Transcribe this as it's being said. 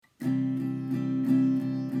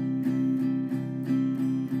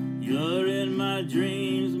my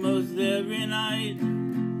dreams most every night.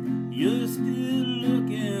 You're still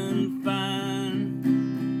looking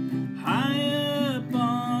fine, high up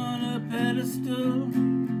on a pedestal.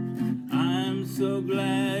 I'm so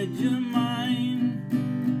glad you're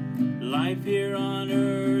mine. Life here on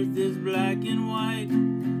earth is black and white.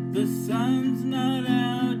 The sun's not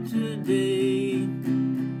out today.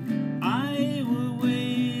 I will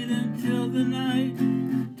wait until the night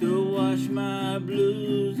to wash my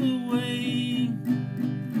blues away.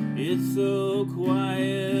 It's so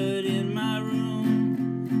quiet in my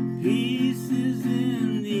room, peace is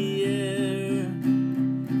in the air.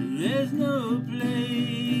 There's no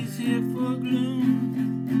place here for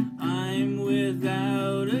gloom, I'm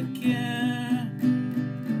without a care.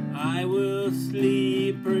 I will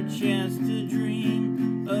sleep, perchance to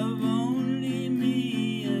dream of only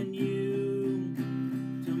me and you.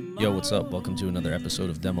 Yo, what's up? Welcome to another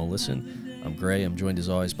episode of Demo Listen. I'm Gray. I'm joined as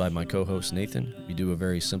always by my co-host Nathan. We do a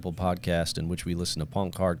very simple podcast in which we listen to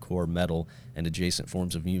punk, hardcore, metal, and adjacent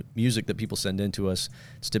forms of music that people send in to us.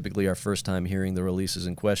 It's typically our first time hearing the releases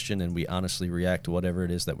in question, and we honestly react to whatever it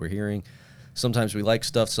is that we're hearing. Sometimes we like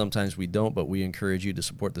stuff, sometimes we don't, but we encourage you to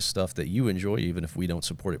support the stuff that you enjoy, even if we don't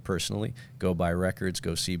support it personally. Go buy records,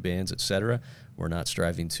 go see bands, etc. We're not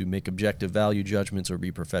striving to make objective value judgments or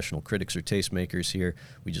be professional critics or tastemakers here.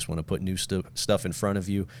 We just want to put new stuff in front of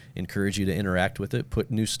you, encourage you to interact with it,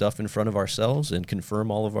 put new stuff in front of ourselves, and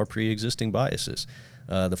confirm all of our pre-existing biases.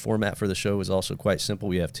 The format for the show is also quite simple.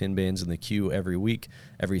 We have 10 bands in the queue every week.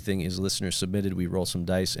 Everything is listener submitted. We roll some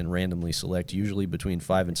dice and randomly select usually between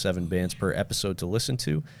 5 and 7 bands per episode to listen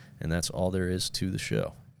to, and that's all there is to the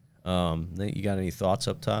show. Nate, you got any thoughts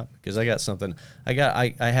up top? Because I got something.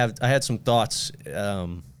 I had some thoughts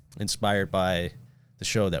inspired by the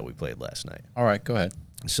show that we played last night. All right, go ahead.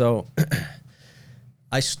 So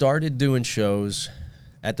I started doing shows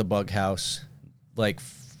at the Bug House like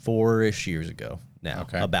 4-ish years ago now,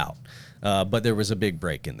 okay. But there was a big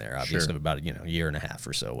break in there, obviously, Sure. about a year and a half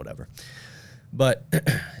or so, whatever. But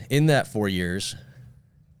in that 4 years,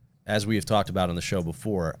 as we have talked about on the show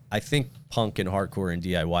before, I think punk and hardcore and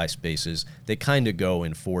DIY spaces, they kind of go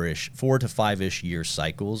in 4 to 5-ish year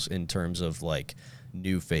cycles in terms of like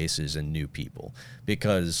new faces and new people,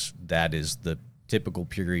 because that is the typical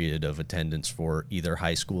period of attendance for either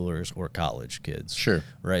high schoolers or college kids. Sure.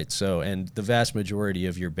 Right. So, and the vast majority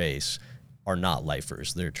of your base are not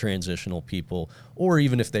lifers. They're transitional people, or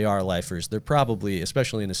even if they are lifers, they're probably,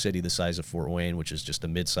 especially in a city the size of Fort Wayne, which is just a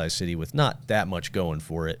mid-sized city with not that much going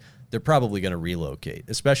for it, they're probably going to relocate,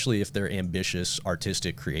 especially if they're ambitious,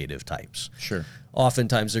 artistic, creative types. Sure.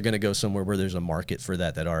 Oftentimes they're going to go somewhere where there's a market for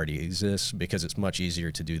that already exists, because it's much easier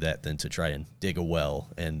to do that than to try and dig a well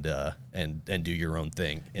and do your own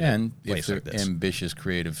thing in And a place if they're like this. ambitious,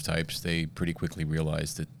 creative types, they pretty quickly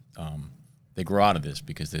realize that they grow out of this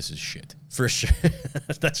because this is shit. For sure.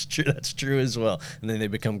 That's true. That's true as well. And then they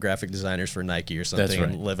become graphic designers for Nike or something. That's right.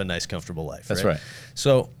 And live a nice, comfortable life. That's right.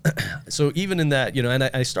 So even in that, and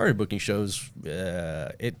I started booking shows.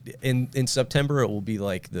 In September, it will be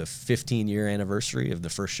like the 15-year anniversary of the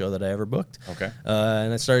first show that I ever booked. Okay.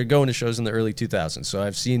 And I started going to shows in the early 2000s. So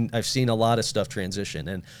I've seen a lot of stuff transition.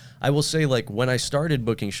 And I will say, like, when I started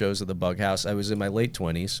booking shows at the Bug House, I was in my late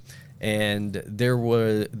 20s. And there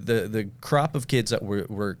were the crop of kids that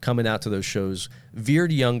were coming out to those shows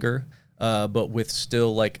veered younger, but with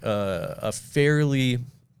still like a fairly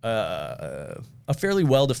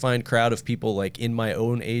well-defined crowd of people like in my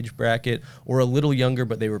own age bracket, or a little younger,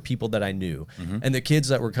 but they were people that I knew. Mm-hmm. And the kids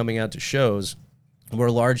that were coming out to shows were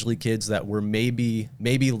largely kids that were maybe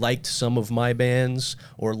liked some of my bands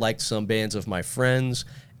or liked some bands of my friends.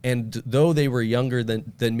 And though they were younger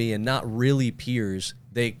than me and not really peers,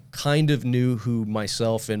 they kind of knew who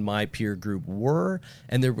myself and my peer group were,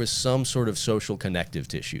 and there was some sort of social connective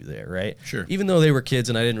tissue there, right? Sure. Even though they were kids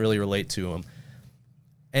and I didn't really relate to them.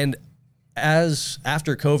 And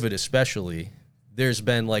after COVID especially, there's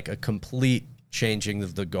been like a complete changing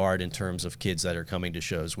of the guard in terms of kids that are coming to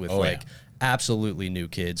shows with absolutely new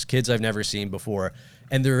kids I've never seen before.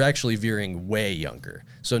 And they're actually veering way younger.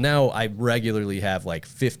 So now I regularly have like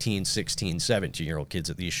 15, 16, 17-year-old kids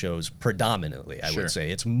at these shows predominantly, I would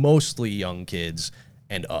say. It's mostly young kids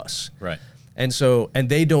and us. Right. And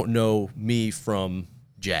they don't know me from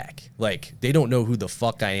Jack. Like, they don't know who the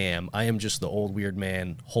fuck I am. I am just the old weird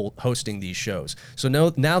man hosting these shows. So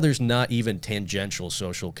now there's not even tangential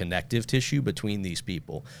social connective tissue between these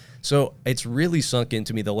people. So it's really sunk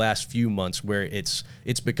into me the last few months where it's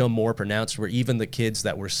become more pronounced, where even the kids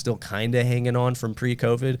that were still kind of hanging on from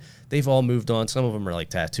pre-COVID, they've all moved on. Some of them are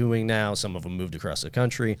like tattooing now. Some of them moved across the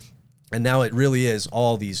country. And now it really is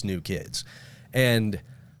all these new kids. And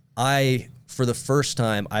I for the first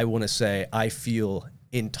time, I want to say I feel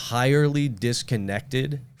entirely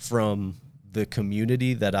disconnected from the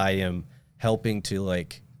community that I am helping to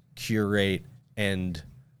like curate and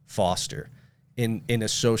foster in a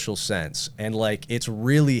social sense. And like, it's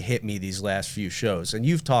really hit me these last few shows, and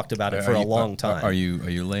you've talked about it for a long time. Are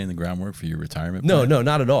you laying the groundwork for your retirement No, plan? no,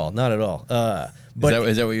 not at all. Not at all. But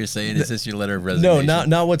is that what you're saying? Is this your letter of resignation? no,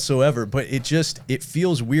 not whatsoever. But it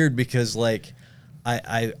feels weird because like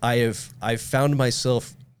I've found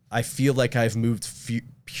myself, I feel like I've moved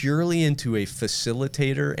purely into a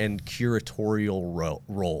facilitator and curatorial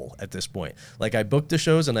role at this point. Like, I book the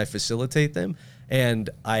shows and I facilitate them, and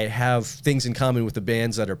I have things in common with the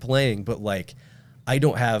bands that are playing, but like, I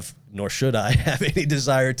don't have, nor should I have, any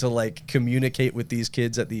desire to like communicate with these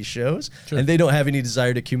kids at these shows. Sure. And they don't have any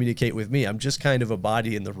desire to communicate with me. I'm just kind of a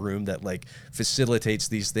body in the room that like facilitates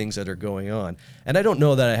these things that are going on. And I don't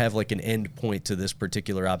know that I have like an end point to this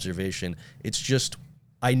particular observation. It's just,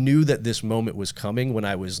 I knew that this moment was coming when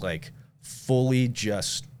I was like fully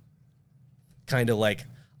just kind of like,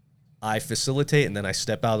 I facilitate and then I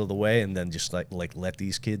step out of the way and then just like let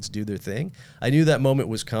these kids do their thing. I knew that moment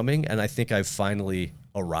was coming, and I think I've finally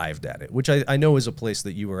arrived at it, which I know is a place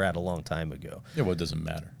that you were at a long time ago. Yeah, well, it doesn't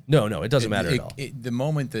matter. No, it doesn't matter at all. The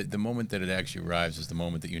moment that it actually arrives is the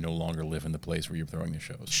moment that you no longer live in the place where you're throwing the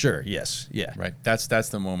shows. Sure. Yes. Yeah. Right. That's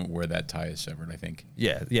the moment where that tie is severed, I think.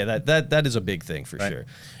 Yeah. That is a big thing for sure.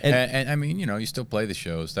 And I mean, you still play the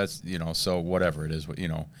shows. That's, so whatever it is, but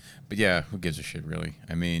yeah, who gives a shit really?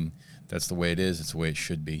 I mean, that's the way it is. It's the way it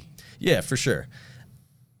should be. Yeah, for sure.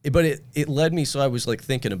 But it led me, so I was like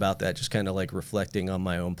thinking about that, just kind of like reflecting on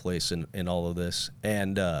my own place in all of this.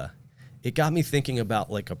 And it got me thinking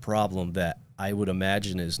about like a problem that I would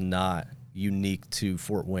imagine is not unique to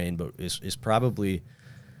Fort Wayne, but is probably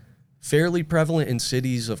fairly prevalent in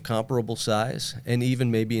cities of comparable size, and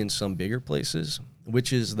even maybe in some bigger places,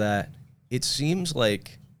 which is that it seems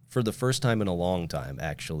like for the first time in a long time,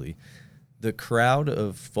 actually, the crowd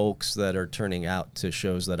of folks that are turning out to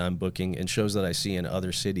shows that I'm booking and shows that I see in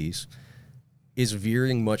other cities is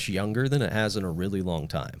veering much younger than it has in a really long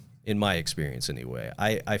time, in my experience anyway.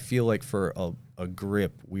 I feel like for a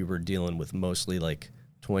grip, we were dealing with mostly like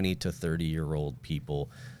 20 to 30-year-old people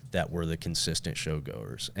that were the consistent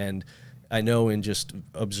showgoers. And I know in just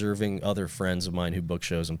observing other friends of mine who book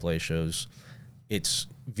shows and play shows, it's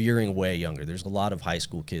veering way younger. There's a lot of high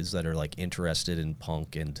school kids that are like interested in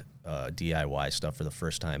punk and DIY stuff for the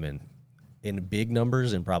first time in big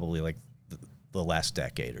numbers in probably like the last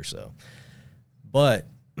decade or so. But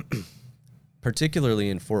particularly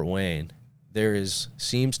in Fort Wayne,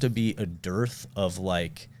 seems to be a dearth of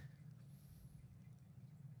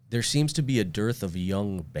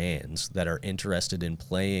young bands that are interested in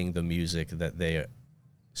playing the music that they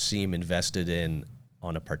seem invested in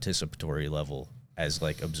on a participatory level as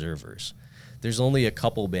like observers. There's only a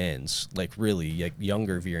couple bands, like really like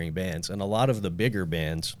younger veering bands, and a lot of the bigger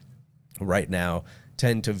bands right now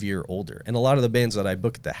tend to veer older. And a lot of the bands that I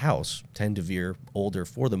book at the house tend to veer older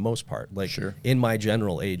for the most part, like sure. in my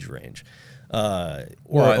general age range. The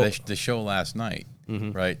show last night,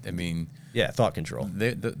 mm-hmm. right? I mean, yeah, Thought Control.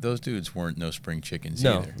 Those dudes weren't no spring chickens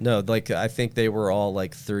either. No, like I think they were all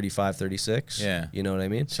like 35, 36. Yeah. You know what I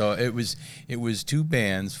mean? So it was two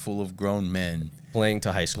bands full of grown men playing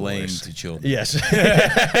to high schoolers. Playing to children. Yes.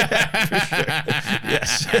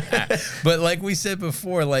 Yes. But like we said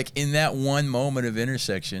before, like in that one moment of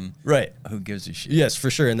intersection, right? Who gives a shit? Yes, for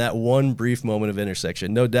sure. In that one brief moment of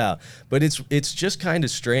intersection, no doubt. But it's just kind of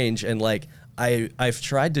strange, and like I've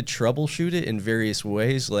tried to troubleshoot it in various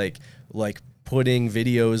ways, like putting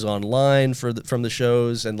videos online from the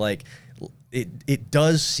shows, and like it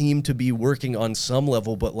does seem to be working on some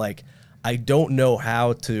level, but like I don't know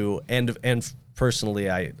how to, and personally,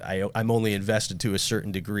 I'm only invested to a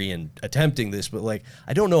certain degree in attempting this, but like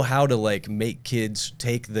I don't know how to like make kids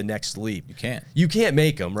take the next leap. You can't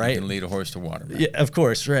make them, right? You can lead a horse to water, man. Yeah, of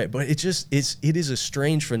course, right. But it is a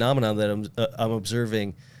strange phenomenon that I'm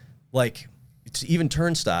observing, like it's even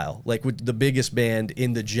Turnstile, like with the biggest band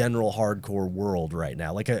in the general hardcore world right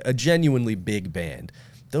now, like a genuinely big band.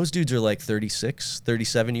 Those dudes are like 36,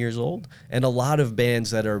 37 years old. And a lot of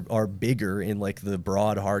bands that are bigger in like the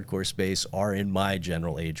broad hardcore space are in my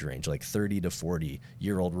general age range, like 30 to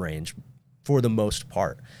 40-year-old range for the most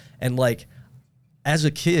part. And like as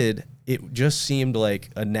a kid, it just seemed like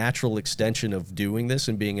a natural extension of doing this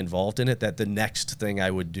and being involved in it, that the next thing I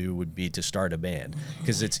would do would be to start a band,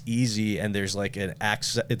 because it's easy and there's like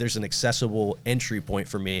there's an accessible entry point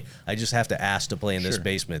for me. I just have to ask to play in this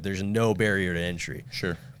basement. There's no barrier to entry.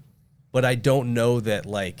 Sure. But I don't know that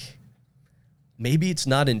like maybe it's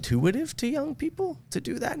not intuitive to young people to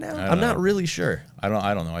do that now. I'm know. not really sure. I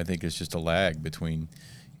don't know. I think it's just a lag between,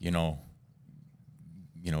 there's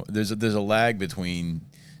a lag between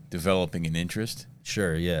developing an interest.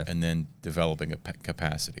 Sure, yeah. And then developing a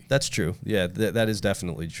capacity. That's true. Yeah, that is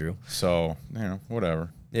definitely true. So, whatever.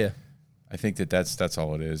 Yeah. I think that's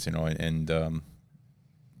all it is, and I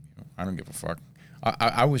don't give a fuck.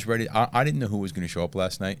 I was ready. I didn't know who was going to show up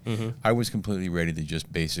last night. Mm-hmm. I was completely ready to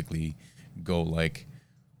just basically go like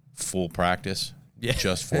full practice,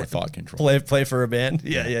 just for thought control. Play for a band.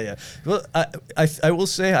 Yeah. Well, I will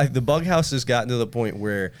say the Bug House has gotten to the point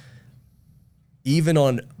where even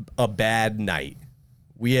on a bad night,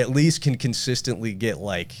 we at least can consistently get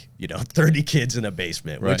 30 kids in a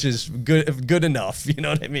basement, which is good enough. You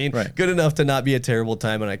know what I mean? Right. Good enough to not be a terrible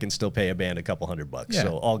time, and I can still pay a band a couple $100. Yeah.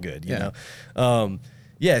 So all good, you know?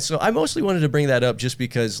 So I mostly wanted to bring that up just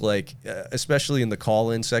because, especially in the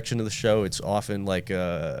call-in section of the show, it's often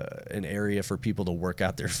an area for people to work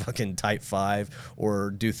out their fucking type 5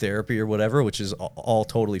 or do therapy or whatever, which is all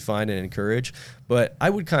totally fine and encouraged. But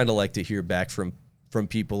I would kind of like to hear back from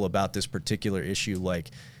people about this particular issue.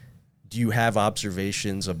 Do you have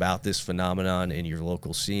observations about this phenomenon in your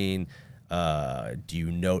local scene? Do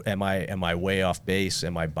you know, am I way off base?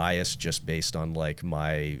 Am I biased just based on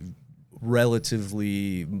my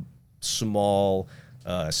relatively small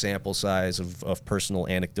sample size of personal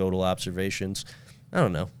anecdotal observations? I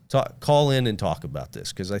don't know. Call in and talk about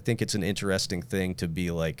this, because I think it's an interesting thing to be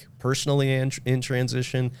personally in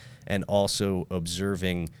transition, and also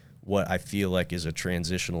observing what I feel like is a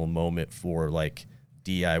transitional moment for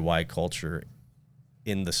DIY culture,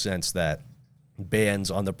 in the sense that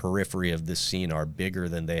bands on the periphery of this scene are bigger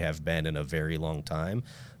than they have been in a very long time.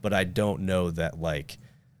 But I don't know that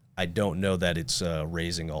it's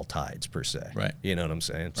raising all tides per se. Right. You know what I'm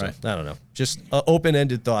saying? So, right. I don't know. Just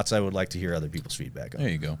open-ended thoughts I would like to hear other people's feedback on.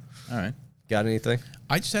 There you go. All right. Got anything?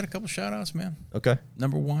 I just had a couple shout-outs, man. Okay.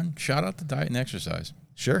 Number one, shout out to diet and exercise.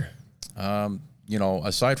 Sure.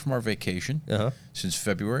 Aside from our vacation, Uh-huh. since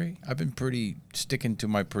February, I've been sticking to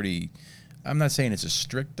my I'm not saying it's a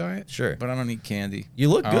strict diet. Sure. But I don't eat candy. You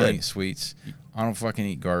look I don't good. eat sweets. I don't fucking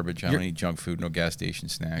eat garbage. I don't eat junk food, no gas station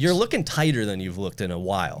snacks. You're looking tighter than you've looked in a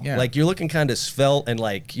while. Yeah. You're looking kind of svelte and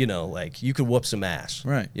you could whoop some ass.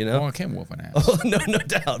 Right. You know? Well, I can whoop an ass. Oh, no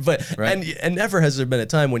doubt. But Right. and never has there been a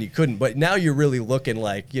time when you couldn't. But now you're really looking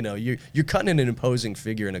you're cutting an imposing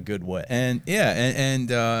figure in a good way. And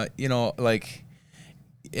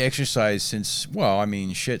exercise since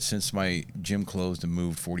my gym closed and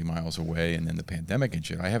moved 40 miles away, and then the pandemic and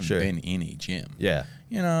shit, I haven't been in a gym. Yeah.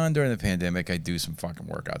 And during the pandemic, I do some fucking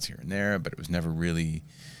workouts here and there, but it was never really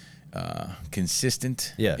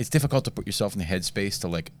consistent. Yeah. It's difficult to put yourself in the headspace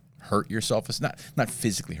to hurt yourself. It's not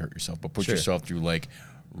physically hurt yourself, but put yourself through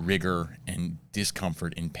rigor and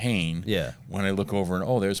discomfort and pain. Yeah. When I look over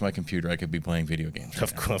and, there's my computer, I could be playing video games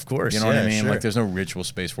right now. Of course. You know what I mean? Sure. There's no ritual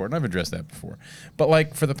space for it. And I've addressed that before.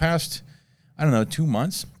 But for the past, 2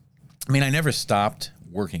 months, I never stopped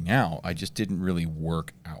working out. I just didn't really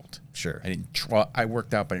work out. Sure. I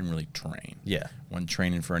worked out, but I didn't really train. Yeah. Wasn't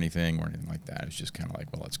training for anything or anything like that. It was just kind of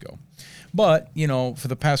well, let's go. But, for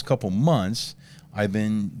the past couple months, I've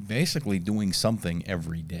been basically doing something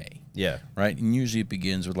every day. Yeah. Right? And usually it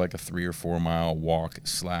begins with a 3 or 4 mile walk /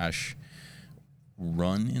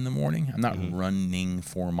 run in the morning. I'm not running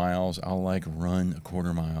 4 miles. I'll run a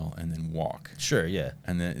quarter mile and then walk. Sure, yeah.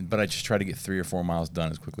 But I just try to get 3 or 4 miles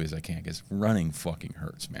done as quickly as I can, because running fucking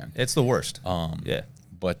hurts, man. It's the worst. Yeah.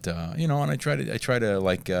 But and I try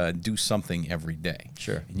to do something every day.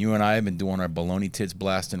 Sure. And you and I have been doing our baloney tits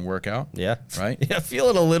blasting workout. Yeah. Right. Yeah.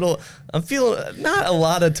 I'm feeling not a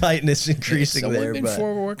lot of tightness increasing there. We've been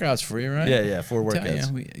 4 workouts for you, right? Yeah. 4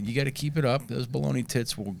 workouts. You got to keep it up. Those baloney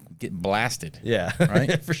tits will get blasted. Yeah.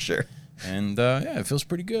 Right. For sure. And it feels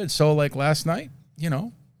pretty good. So last night,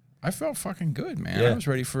 I felt fucking good, man. Yeah. I was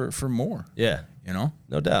ready for more. Yeah.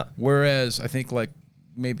 No doubt. Whereas I think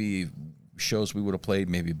maybe shows we would have played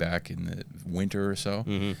maybe back in the winter or so,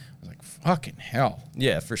 I was fucking hell.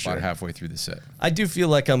 Yeah, for sure. About halfway through the set. I do feel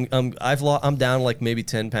like I'm down maybe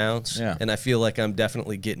 10 pounds. Yeah. And I feel like I'm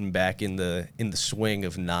definitely getting back in the swing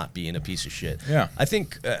of not being a piece of shit. Yeah. I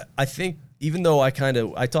think even though I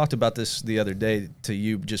talked about this the other day to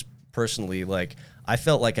you just personally, I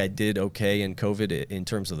felt like I did okay in COVID in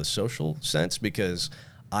terms of the social sense, because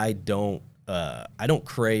I don't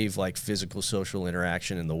crave physical social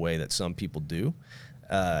interaction in the way that some people do.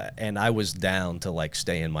 And I was down to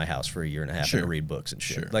stay in my house for a year and a half Sure. and read books and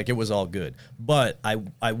shit. Sure. It was all good. But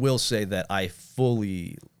I will say that I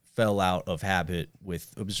fully fell out of habit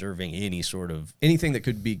with observing anything that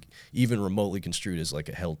could be even remotely construed as like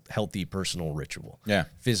a healthy personal ritual. Yeah.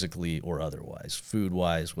 Physically or otherwise, food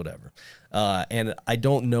wise, whatever. And I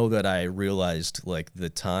don't know that I realized like the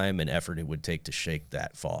time and effort it would take to shake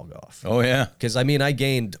that fog off. Oh yeah. Because I mean, I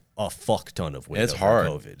gained a fuck ton of weight It's over hard.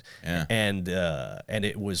 COVID, Yeah. and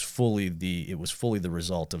it was fully the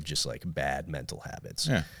result of just like bad mental habits.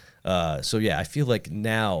 Yeah. So yeah, I feel like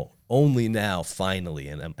only now, finally,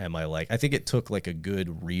 and am I like, I think it took like a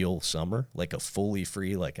good real summer, like a fully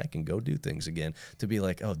free, like I can go do things again, to be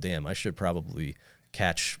like, oh damn, I should probably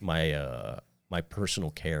catch my my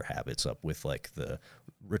personal care habits up with like the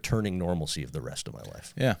returning normalcy of the rest of my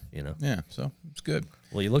life. Yeah. You know? Yeah. So it's good.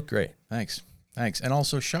 Well, you look great. Thanks. And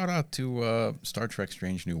also shout out to Star Trek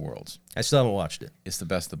Strange New Worlds. I still haven't watched it. It's the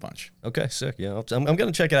best of the bunch. Okay, sick. Yeah, I'm going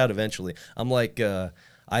to check it out eventually. I'm like, I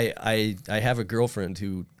have a girlfriend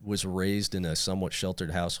who was raised in a somewhat sheltered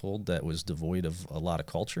household that was devoid of a lot of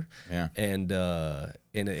culture. Yeah. And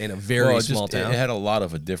in a very small town. It had a lot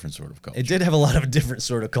of a different sort of culture. It did have a lot of a different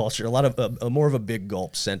sort of culture, a lot of a more of a big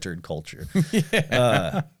gulp centered culture,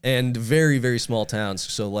 and very, very small towns.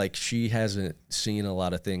 So like she hasn't seen a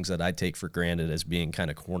lot of things that I take for granted as being kind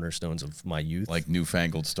of cornerstones of my youth, Like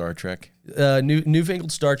newfangled Star Trek.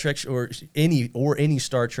 newfangled Star Trek or any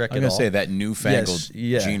Star Trek I'm at going all. to say that newfangled Yes,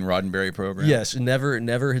 yeah. Gene Roddenberry program. Yes,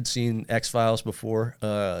 never had seen X-Files before.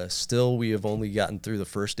 Still, we have only gotten through the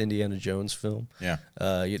first Indiana Jones film. Yeah.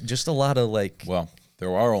 Just a lot of like. Well,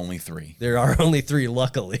 there are only 3. There are only 3,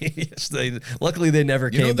 luckily. Yes, luckily they never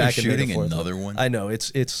You know came they're back and made a shooting fourth another one. one? I know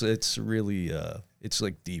it's really it's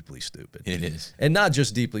like deeply stupid. It is. And not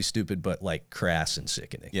just deeply stupid, but like crass and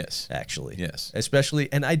sickening. Yes. Actually. Yes. Especially,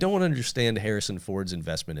 and I don't understand Harrison Ford's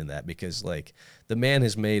investment in that because like the man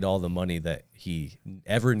has made all the money that he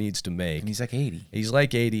ever needs to make. And he's like 80. He's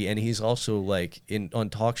like 80, and he's also like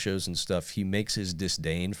on talk shows and stuff. He makes his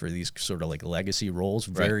disdain for these sort of like legacy roles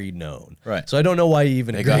very known. Right. So I don't know why he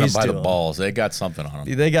even They got him agrees by to the balls. They got something on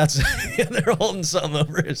him. They got they're holding something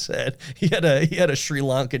over his head. He had a Sri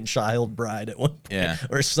Lankan child bride at one point, Yeah.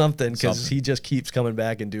 or something, because Something. he just keeps coming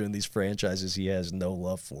back and doing these franchises he has no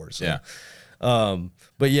love for. So. Yeah.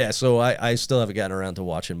 But yeah, so I still haven't gotten around to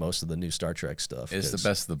watching most of the new Star Trek stuff. It's the 'cause-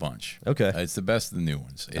 best of the bunch. Okay. It's the best of the new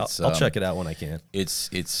ones. It's, I'll check it out when I can.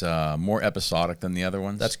 It's more episodic than the other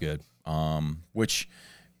ones. That's good. Which,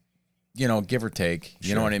 you know, give or take,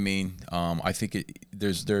 you know Sure. what I mean? I think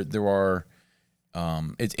there are,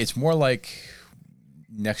 it's more like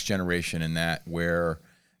Next Generation in that where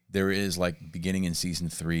there is like beginning in season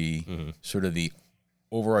 3, sort of the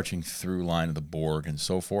overarching through line of the Borg and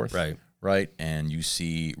so forth. Right. Right. And you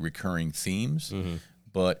see recurring themes,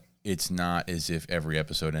 but it's not as if every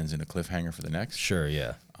episode ends in a cliffhanger for the next. Sure,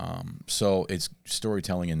 yeah. So it's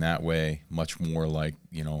storytelling in that way, much more like,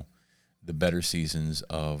 you know, the better seasons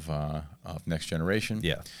of Next Generation.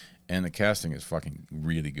 Yeah. And the casting is fucking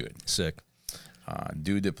really good. Sick.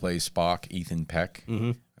 Dude that plays Spock, Ethan Peck.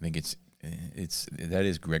 I think that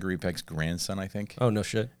is Gregory Peck's grandson, I think. Oh, no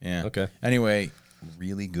shit. Yeah. Okay. Anyway,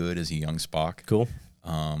 really good as a young Spock. Cool.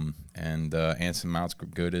 And Anson Mount's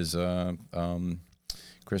good as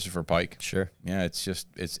Christopher Pike. Sure. Yeah, it's just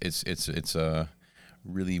it's a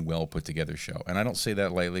really well put together show, and I don't say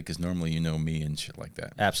that lightly because normally you know me and shit like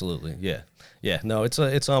that. Absolutely. Yeah. Yeah. No, it's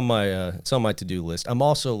on my to-do list. I'm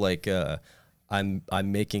also like I'm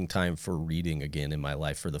making time for reading again in my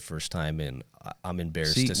life for the first time in I'm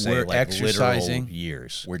embarrassed See, to say we're like exercising. literal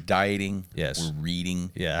years. We're dieting. Yes. We're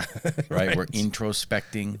reading. Yeah. Right. We're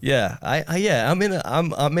introspecting. Yeah, I'm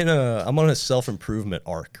on a self-improvement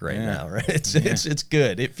arc right Yeah. now, right? It's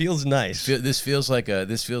good. It feels nice. This feels like a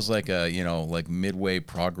you know, like midway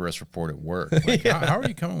progress report at work. Like, how are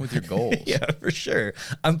you coming with your goals? Yeah, for sure.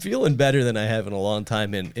 I'm feeling better than I have in a long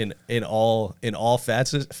time in all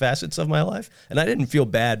facets of my life. And I didn't feel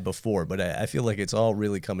bad before, but I feel like it's all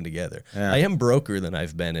really coming together. Yeah. I am broker than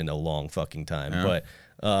I've been in a long fucking time,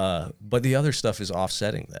 but the other stuff is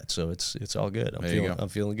offsetting that, so it's all good. I'm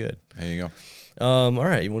feeling good. There you go. All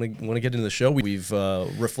right, you want to get into the show? We've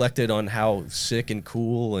reflected on how sick and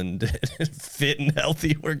cool and fit and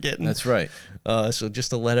healthy we're getting. That's right. So just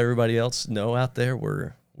to let everybody else know out there,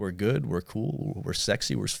 we're good, we're cool, we're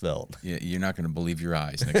sexy, we're svelte. Yeah, you're not going to believe your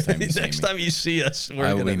eyes next time you see me. Next time you see us, we're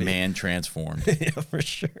I will gonna be man transformed. yeah, for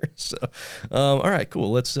sure. So, all right,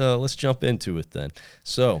 cool. Let's jump into it then.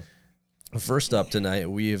 So, first up tonight,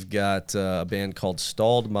 we have got a band called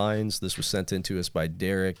Stalled Minds. This was sent in to us by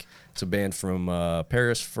Derek. It's a band from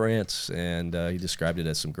Paris, France, and he described it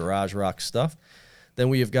as some garage rock stuff. Then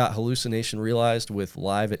we have got Hallucination Realized with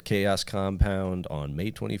Live at Chaos Compound on May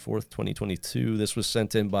 24th, 2022. This was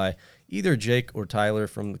sent in by either Jake or Tyler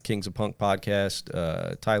from the Kings of Punk podcast.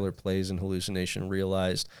 Tyler plays in Hallucination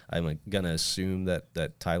Realized. I'm going to assume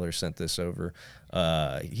that Tyler sent this over.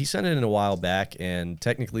 He sent it in a while back, and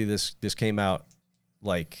technically this came out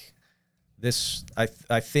like this.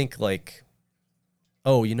 I think like,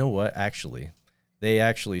 oh, you know what? Actually, they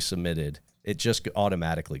actually submitted. It just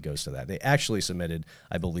automatically goes to that. They actually submitted,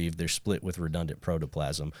 I believe, their Split with Redundant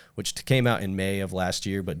Protoplasm, which came out in May of last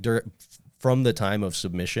year. But from the time of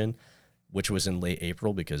submission, which was in late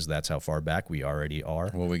April, because that's how far back we already are.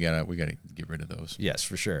 Well, we gotta get rid of those. Yes,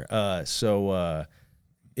 for sure.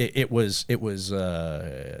 It was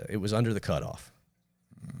under the cutoff.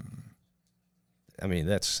 I mean,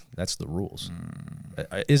 that's the rules.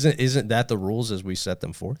 Isn't that the rules as we set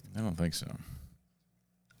them forth? I don't think so.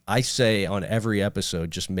 I say on every episode,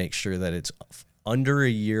 just make sure that it's under a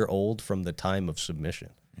year old from the time of submission.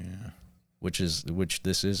 Yeah. Which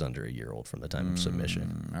this is under a year old from the time of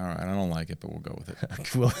submission. All right, I don't like it, but we'll go with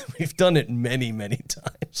it. Well, we've done it many, many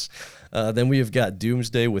times. Then we have got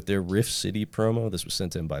Doomsday with their Rift City promo. This was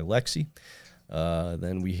sent in by Lexi.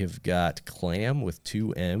 Then we have got Clam with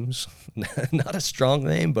 2 M's. Not a strong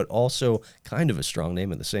name, but also kind of a strong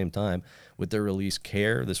name at the same time. With their release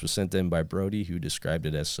Care, this was sent in by Brody, who described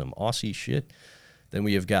it as some Aussie shit. Then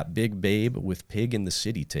we have got Big Babe with Pig in the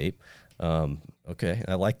City tape. Okay,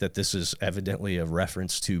 I like that this is evidently a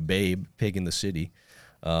reference to Babe, Pig in the City.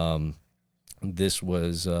 This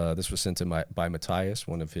was sent in by Matthias,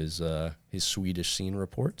 one of his Swedish scene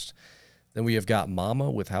reports. Then we have got Mama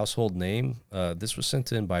with Household Name. This was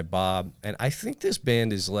sent in by Bob, and I think this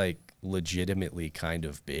band is like legitimately kind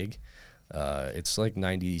of big. It's like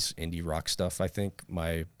 90s indie rock stuff, I think.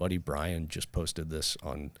 My buddy Brian just posted this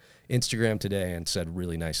on Instagram today and said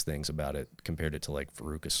really nice things about it, compared it to like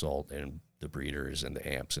Farouk Assault and the Breeders and the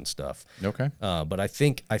Amps and stuff. Okay. But I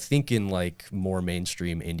think in like more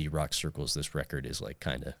mainstream indie rock circles, this record is like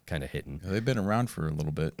kind of hitting. They've been around for a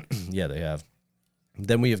little bit. Yeah, they have.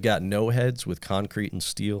 Then we have got No Heads with Concrete and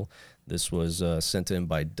Steel. This was sent in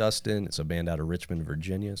by Dustin. It's a band out of Richmond,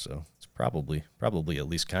 Virginia, so it's probably at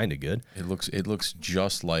least kind of good. It looks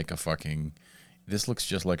just like a fucking. This looks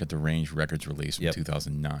just like a Deranged Records release from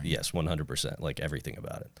 2009. Yes, 100%. Like everything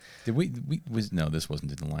about it. No, this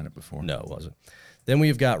wasn't in the lineup before. No, it wasn't. Then we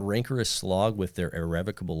have got Rancorous Slog with their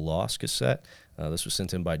Irrevocable Loss cassette. This was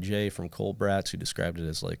sent in by Jay from Cold Brats, who described it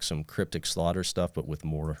as like some Cryptic Slaughter stuff, but with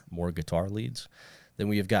more guitar leads. Then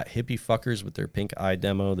we have got Hippie Fuckers with their Pink Eye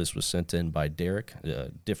demo. This was sent in by Derek,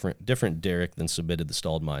 different Derek than submitted the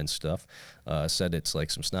Stalled Minds stuff. Said it's like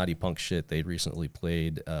some snotty punk shit. They'd recently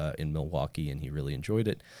played in Milwaukee, and he really enjoyed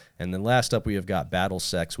it. And then last up, we have got Battle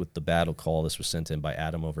Sex with the Battle Call. This was sent in by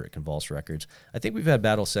Adam over at Convulse Records. I think we've had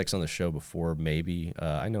Battle Sex on the show before, maybe.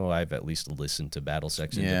 I know I've at least listened to Battle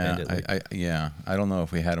Sex independently. I don't know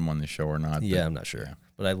if we had him on the show or not. Yeah, I'm not sure. Yeah.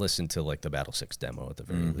 But I listened to like the Battle 6 demo at the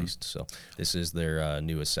very least. So this is their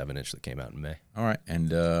newest 7-inch that came out in May. All right,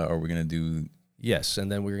 and are we gonna do? Yes,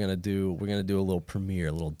 and then we're gonna do a little premiere,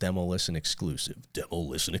 a little Demo Listen exclusive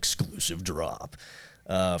drop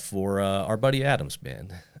for our buddy Adam's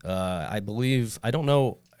band. I believe, I don't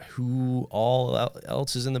know who all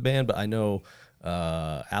else is in the band, but I know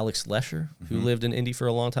Alex Lesher, who lived in Indy for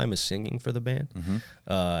a long time, is singing for the band,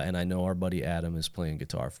 and I know our buddy Adam is playing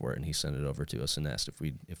guitar for it, and he sent it over to us and asked if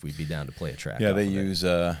we'd be down to play a track. Yeah, they use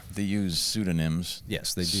pseudonyms.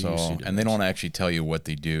 Yes, they do use pseudonyms, and they don't actually tell you what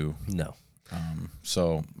they do. No.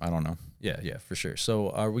 So I don't know. Yeah, for sure. So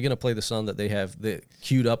are we gonna play the song that they have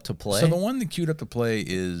queued up to play? So the one that queued up to play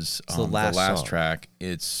is the last track.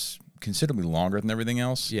 It's considerably longer than everything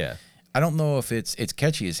else. Yeah. I don't know if it's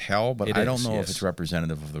catchy as hell, but I don't know if it's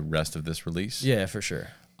representative of the rest of this release. Yeah, for sure.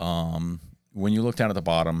 When you look down at the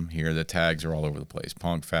bottom here, the tags are all over the place: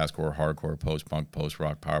 punk, fastcore, hardcore, post-punk,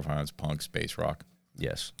 post-rock, power violence, punk, space rock.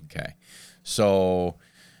 Yes. Okay. So,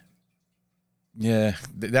 yeah,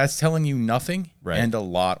 that's telling you nothing and a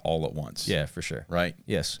lot all at once. Yeah, for sure. Right?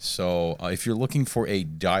 Yes. So if you're looking for a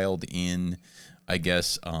dialed-in, I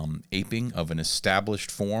guess, aping of an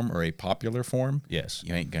established form or a popular form, yes,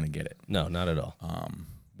 you ain't going to get it. No, not at all.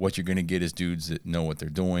 What you're going to get is dudes that know what they're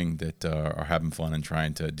doing, that are having fun and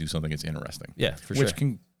trying to do something that's interesting. Yeah, for sure. Which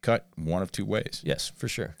can cut one of two ways. Yes, for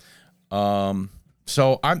sure.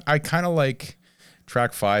 So I kind of like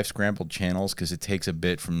track 5, Scrambled Channels, because it takes a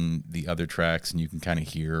bit from the other tracks, and you can kind of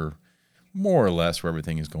hear more or less where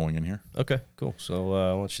everything is going in here. Okay, cool. So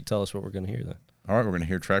why don't you tell us what we're going to hear then? All right, we're going to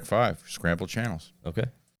hear track 5, Scrambled Channels. Okay.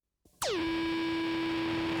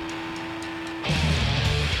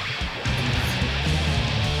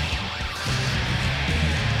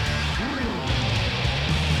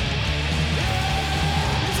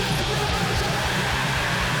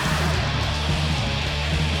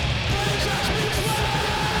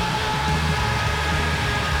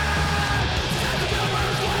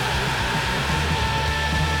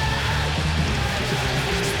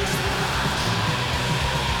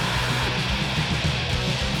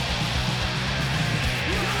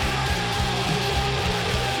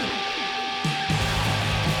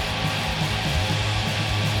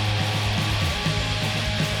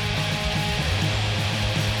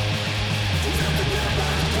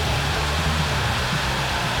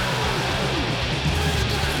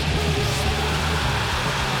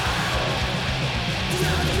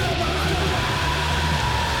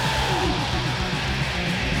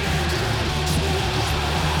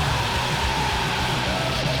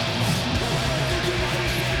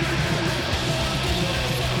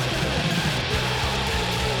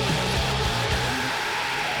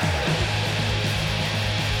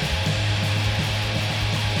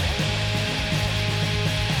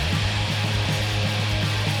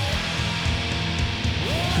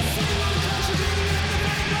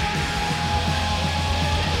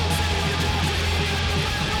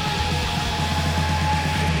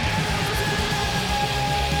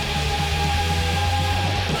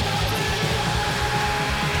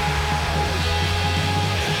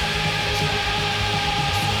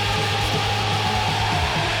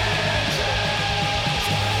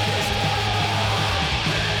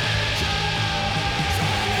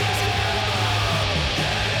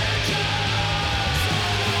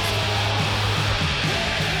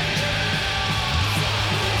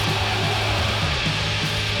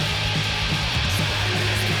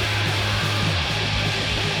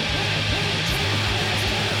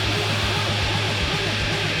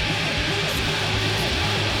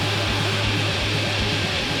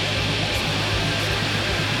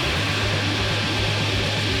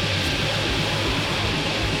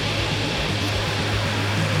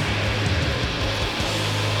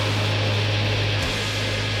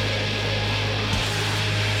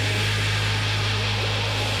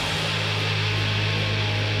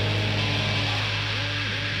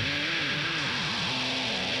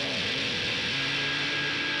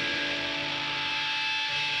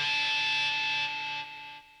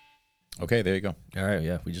 Okay, there you go. All right,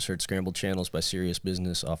 yeah. We just heard Scrambled Channels by Serious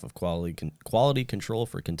Business off of Quality Control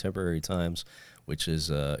for Contemporary Times, which is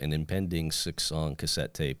an impending 6-song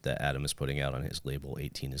cassette tape that Adam is putting out on his label,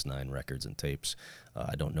 18 is 9 Records and Tapes.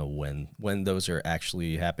 I don't know when those are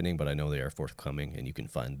actually happening, but I know they are forthcoming, and you can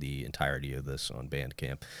find the entirety of this on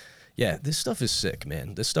Bandcamp. Yeah, this stuff is sick,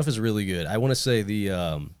 man. This stuff is really good. I want to say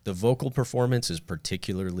the vocal performance is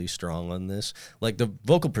particularly strong on this. Like, the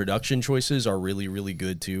vocal production choices are really, really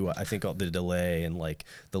good, too. I think all the delay and, like,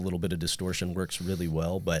 the little bit of distortion works really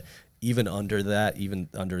well. But even under that, even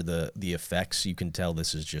under the effects, you can tell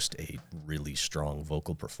this is just a really strong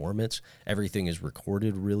vocal performance. Everything is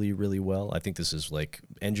recorded really, really well. I think this is, like,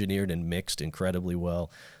 engineered and mixed incredibly well.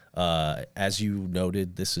 As you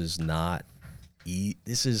noted, this is not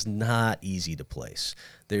easy to place.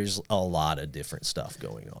 There's a lot of different stuff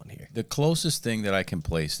going on here. The closest thing that I can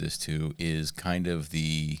place this to is kind of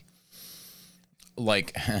the,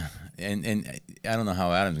 like, and I don't know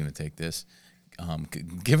how Adam's going to take this,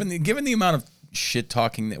 given the amount of shit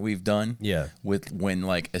talking that we've done. Yeah. With when,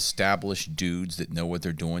 like, established dudes that know what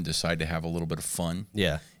they're doing decide to have a little bit of fun.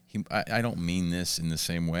 Yeah. I don't mean this in the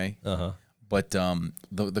same way. But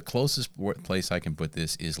the closest place I can put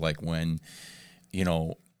this is like when, you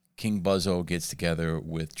know, King Buzzo gets together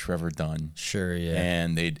with Trevor Dunn. Sure, yeah.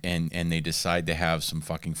 And they decide to have some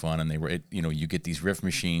fucking fun, and you get these riff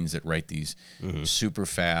machines that write these super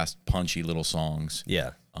fast, punchy little songs.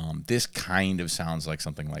 Yeah. This kind of sounds like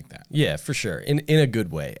something like that. Yeah, for sure. In a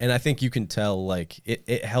good way. And I think you can tell, like,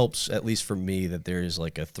 it helps, at least for me, that there is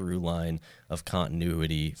like a through line of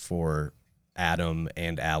continuity for Adam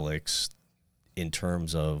and Alex in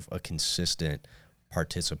terms of a consistent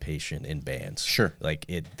participation in bands. Sure. Like,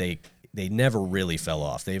 they never really fell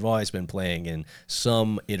off. They've always been playing in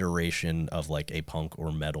some iteration of like a punk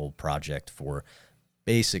or metal project for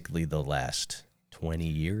basically the last 20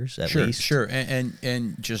 years at least. Sure.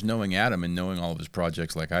 And just knowing Adam and knowing all of his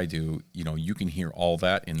projects like I do, you know, you can hear all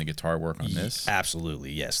that in the guitar work on this.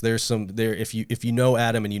 Absolutely, yes. There's some there if you know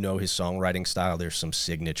Adam and you know his songwriting style, there's some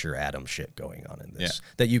signature Adam shit going on in this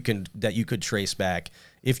that you could trace back,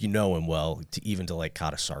 if you know him well, to like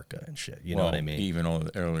Kata Sarka and shit. You know what I mean? Even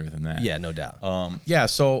earlier than that. Yeah, no doubt.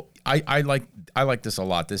 So I like this a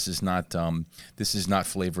lot. This is not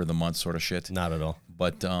flavor of the month sort of shit. Not at all.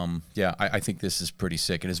 But I think this is pretty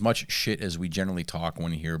sick. And as much shit as we generally talk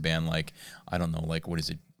when you hear a band like, I don't know, like, what is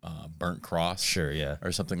it, Burnt Cross? Sure, yeah.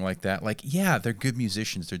 Or something like that. Like, yeah, they're good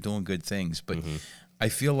musicians. They're doing good things. But I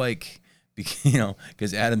feel like, you know,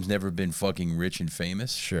 because Adam's never been fucking rich and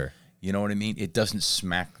famous. Sure. You know what I mean? It doesn't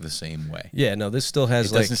smack the same way. Yeah, no, this still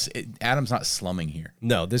has Adam's not slumming here.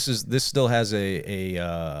 No, this still has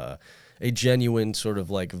a genuine sort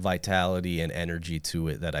of like vitality and energy to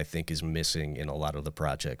it that I think is missing in a lot of the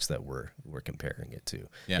projects that we're comparing it to.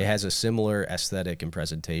 Yeah. It has a similar aesthetic and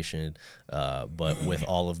presentation, but with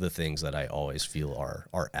all of the things that I always feel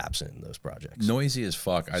are absent in those projects. Noisy as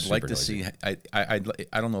fuck. I'd like to noisy. see. I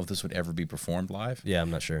don't know if this would ever be performed live. Yeah,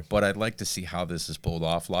 I'm not sure. But I'd like to see how this is pulled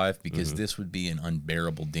off live, because this would be an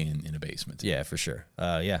unbearable din in a basement. Yeah, for sure.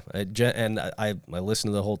 And I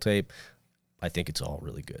listened to the whole tape. I think it's all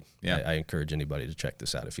really good. Yeah. I encourage anybody to check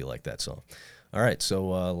this out if you like that song. All right,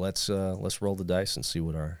 so let's roll the dice and see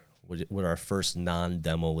what our first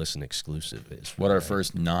non-demo listen exclusive is. What our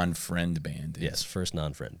first non-friend band is. Yes, first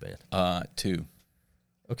non-friend band. 2.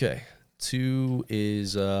 Okay. 2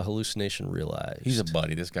 is Hallucination Realized. He's a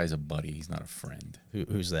buddy. This guy's a buddy. He's not a friend.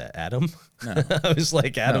 Who's that? Adam? No. I was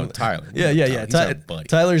like, Adam. No, Tyler. Yeah. He's our buddy.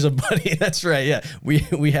 Tyler's a buddy. That's right. Yeah.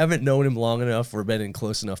 We haven't known him long enough or been in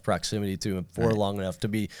close enough proximity to him for long enough to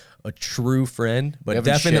be a true friend, but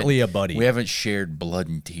definitely a buddy. We haven't shared blood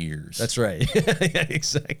and tears. That's right. Yeah,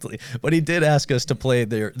 exactly. But he did ask us to play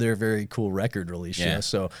their very cool record release show,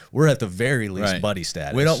 so we're at the very least buddy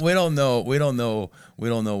status. We don't know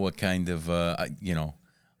what kind of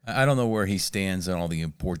I don't know where he stands on all the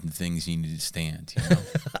important things he need to stand. You know?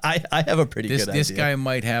 I have a pretty good idea. This guy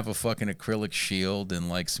might have a fucking acrylic shield and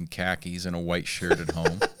like some khakis and a white shirt at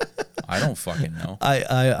home. I don't fucking know.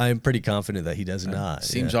 I'm pretty confident that he does not.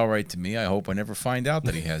 Seems all right to me. I hope I never find out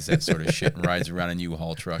that he has that sort of shit and rides around in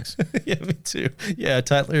U-Haul trucks. Yeah, me too. Yeah,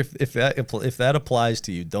 Tyler, if that applies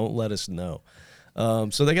to you, don't let us know.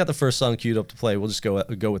 So they got the first song queued up to play. We'll just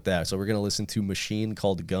go with that. So we're going to listen to Machine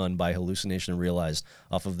Called Gun by Hallucination Realized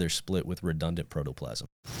off of their split with Redundant Protoplasm.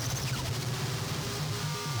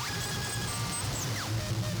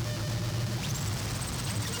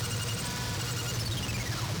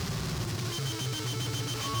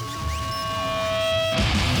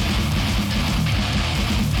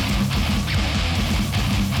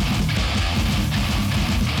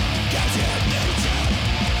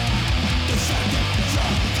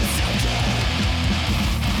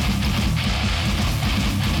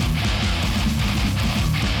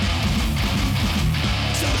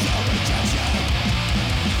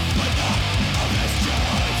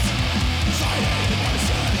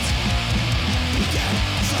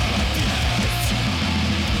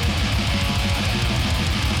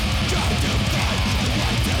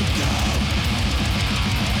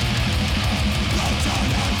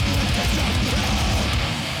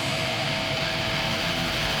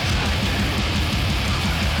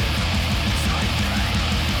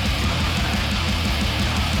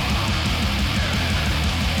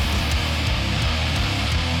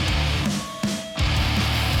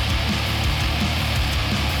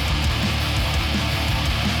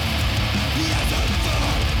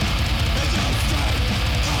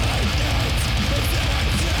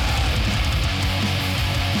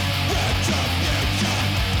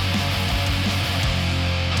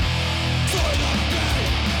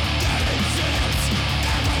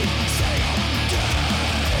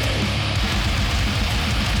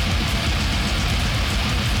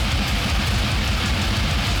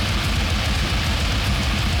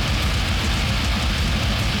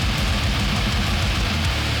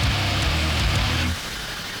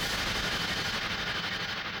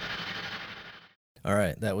 All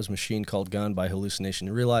right, that was Machine Called Gun by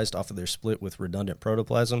Hallucination Realized off of their split with Redundant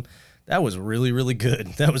Protoplasm. That was really, really good.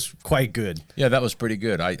 That was quite good. Yeah, that was pretty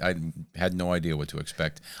good. I had no idea what to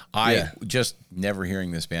expect. Just never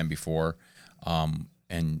hearing this band before,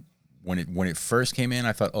 and when it first came in,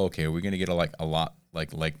 I thought, okay, we're gonna get a lot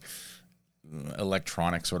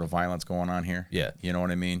electronic sort of violence going on here. Yeah, you know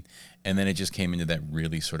what I mean. And then it just came into that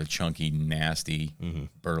really sort of chunky, nasty,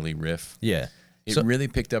 burly riff. Yeah. It really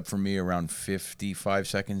picked up for me around 55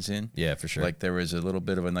 seconds in. Yeah, for sure. Like there was a little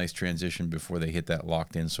bit of a nice transition before they hit that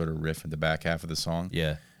locked in sort of riff at the back half of the song.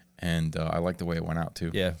 Yeah. And I like the way it went out too.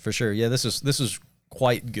 Yeah, for sure. Yeah, this is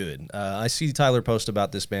quite good. I see Tyler post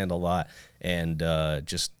about this band a lot and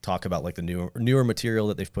just talk about like the newer material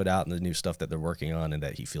that they've put out and the new stuff that they're working on, and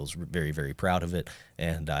that he feels very, very proud of it.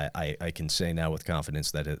 And I can say now with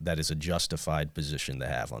confidence that that is a justified position to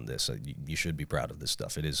have on this. You should be proud of this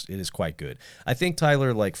stuff. It is quite good. I think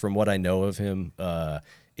Tyler, like from what I know of him,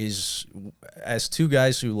 is, as two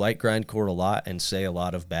guys who like grindcore a lot and say a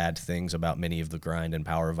lot of bad things about many of the grind and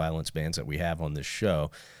power violence bands that we have on this show.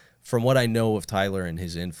 From what I know of Tyler and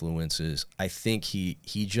his influences, I think he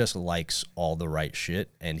just likes all the right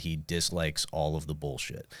shit and he dislikes all of the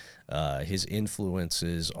bullshit. His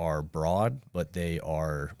influences are broad, but they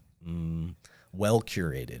are well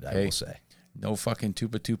curated, I will say. No fucking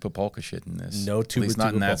tuba polka shit in this. No tuba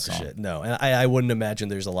polka shit. No, and I wouldn't imagine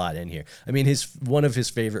there's a lot in here. I mean, one of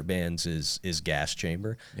his favorite bands is Gas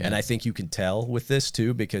Chamber, and I think you can tell with this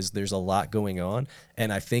too because there's a lot going on,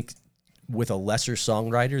 and I think with a lesser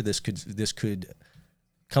songwriter, this could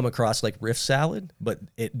come across like riff salad, but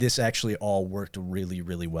this actually all worked really,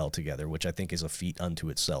 really well together, which I think is a feat unto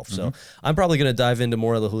itself. So I'm probably going to dive into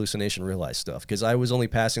more of the Hallucination Realized stuff because I was only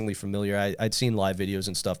passingly familiar. I'd seen live videos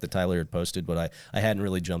and stuff that Tyler had posted, but I hadn't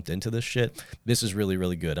really jumped into this shit. This is really,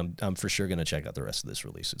 really good. I'm for sure going to check out the rest of this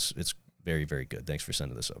release. It's very, very good. Thanks for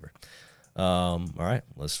sending this over. All right,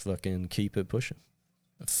 let's fucking keep it pushing.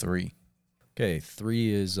 3. Okay,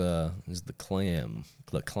 3 is the Clam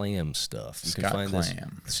stuff. You can find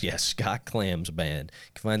Clam. Scott Clam's band.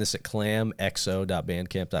 You can find this at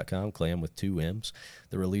clamxo.bandcamp.com, Clam with 2 M's.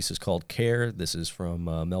 The release is called Care. This is from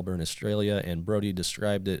Melbourne, Australia, and Brody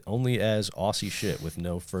described it only as Aussie shit with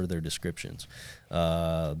no further descriptions.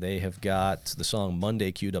 They have got the song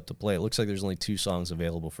Monday queued up to play. It looks like there's only 2 songs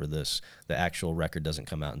available for this. The actual record doesn't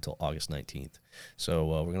come out until August 19th. So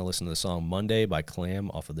we're going to listen to the song Monday by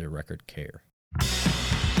Clam off of their record Care. I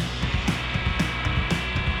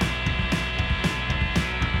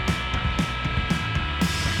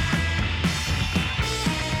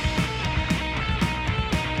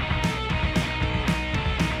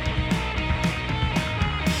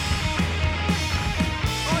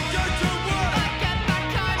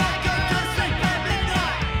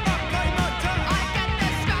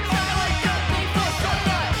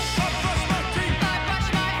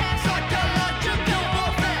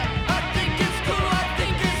think it's cool.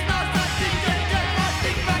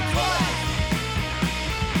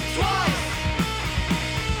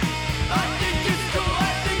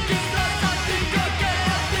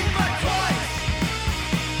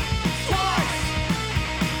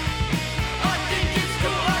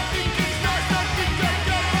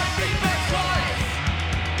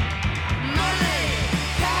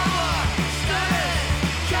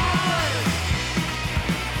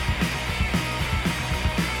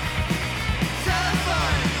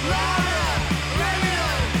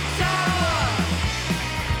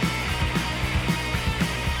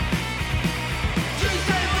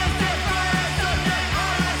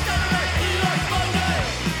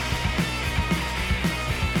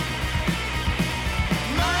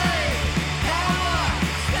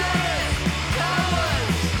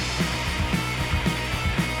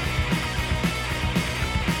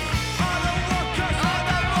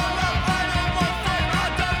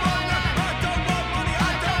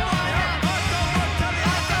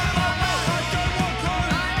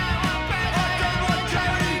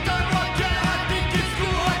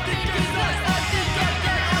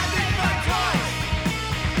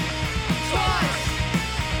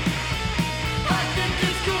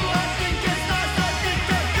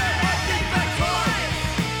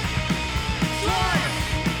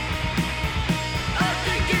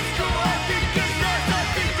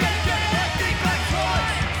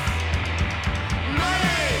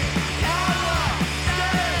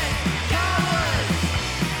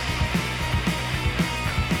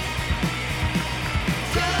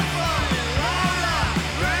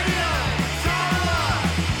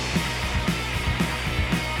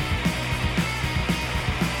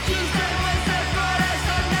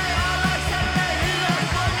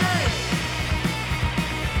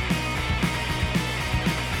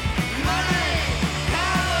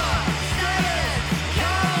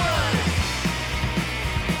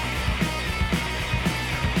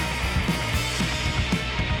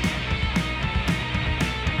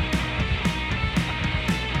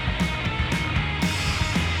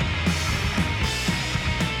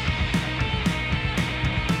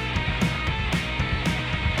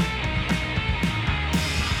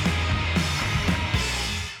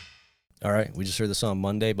 All right, we just heard the song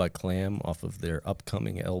Monday by Clam off of their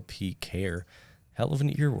upcoming LP Care. Hell of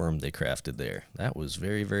an earworm they crafted there. That was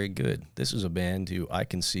very, very good. This is a band who I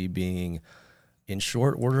can see being, in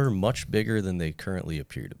short order, much bigger than they currently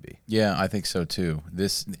appear to be. Yeah, I think so too.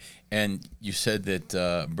 And you said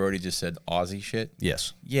that Brody just said Aussie shit.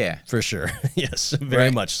 Yes. Yeah, For sure. Yes, very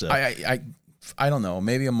right? much so. I don't know.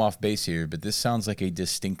 Maybe I'm off base here, but this sounds like a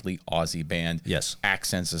distinctly Aussie band. Yes.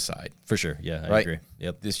 Accents aside. For sure. Yeah, I Right? agree.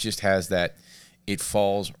 Yep. This just has that. It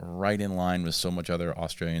falls right in line with so much other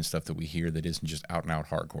Australian stuff that we hear that isn't just out and out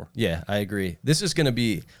hardcore. Yeah, I agree. This is going to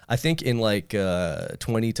be, I think in like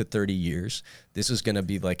 20 to 30 years, this is going to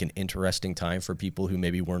be like an interesting time for people who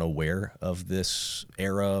maybe weren't aware of this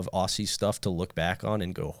era of Aussie stuff to look back on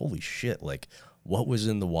and go, holy shit, like what was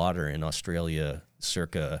in the water in Australia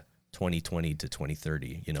circa 2020 to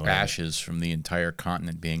 2030, you know? Ashes from the entire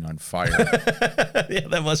continent being on fire. Yeah,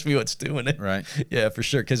 that must be what's doing it. Right. Yeah, for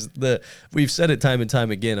sure. Because we've said it time and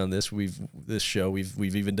time again on this show.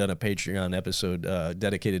 We've even done a Patreon episode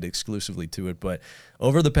dedicated exclusively to it. But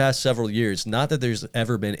over the past several years, not that there's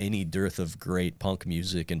ever been any dearth of great punk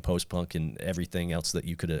music and post punk and everything else that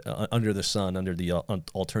you could under the sun, under the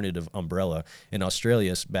alternative umbrella in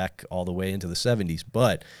Australia, back all the way into the 70s.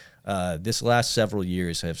 But this last several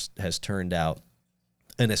years has turned out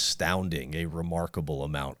an astounding, a remarkable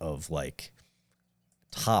amount of like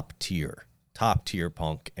top tier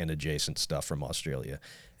punk and adjacent stuff from Australia,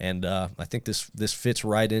 and I think this fits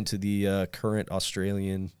right into the current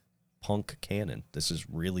Australian punk canon. This is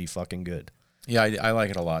really fucking good. Yeah, I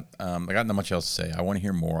like it a lot. I got not much else to say. I want to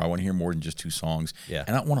hear more. I want to hear more than just 2 songs. Yeah.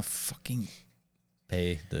 And I want to fucking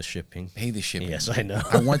Pay the shipping. pay the shipping. Yes, I know.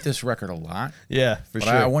 I want this record a lot. Yeah, for But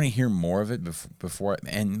sure. I want to hear more of it before.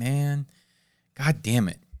 And man, God damn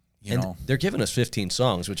it, you and know, they're giving us 15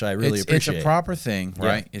 songs, which I really it's appreciate. a proper thing, Yeah.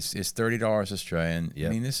 right? It's $30 Australian. Yeah.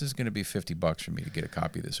 I mean, this is going to be $50 for me to get a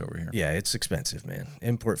copy of this over here. Yeah, it's expensive, man.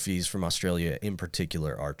 Import fees from Australia in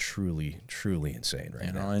particular are truly, truly insane right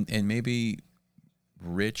You now. know, and maybe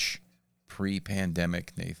rich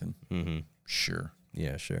pre-pandemic, Nathan. Mm-hmm. Sure,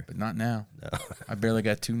 Yeah, sure. but not now. I barely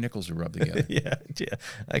got 2 nickels to rub together. Yeah.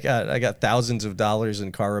 I got thousands of dollars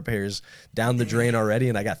in car repairs down the drain already,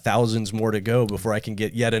 and I got thousands more to go before I can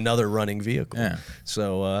get yet another running vehicle. Yeah.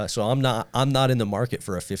 So I'm not in the market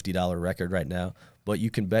for a $50 record right now, but you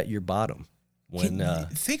can bet your bottom when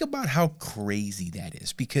Think about how crazy that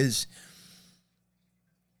is, because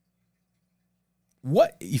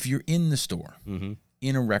what if you're in the store,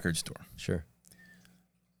 in a record store? sure.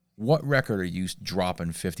 What record are you dropping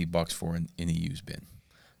 $50 for in a used bin?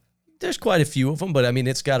 There's quite a few of them, but I mean,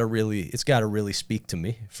 it's got to really speak to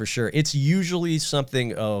me for sure. It's usually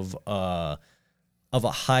something of a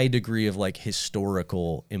high degree of like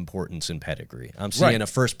historical importance and pedigree. I'm seeing Right. a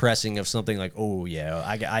first pressing of something like, oh yeah,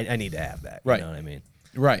 I need to have that. Right. You know what I mean?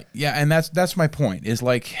 Right. Yeah, and that's my point. Is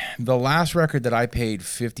like the last record that I paid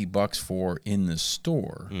 $50 for in the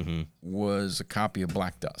store was a copy of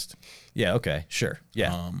Black Dust. Yeah. Okay. Sure.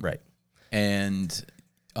 Yeah. Right. And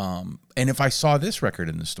if I saw this record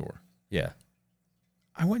in the store, Yeah.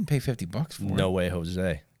 I wouldn't pay $50 for it. No way,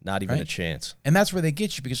 Jose. Not even a Right. chance. And that's where they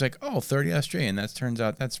get you, because like, oh, 30 Australian, that turns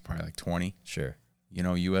out that's probably like 20, Sure.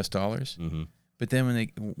 US dollars. Mm-hmm. But then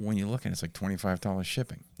when you look at it, it's like $25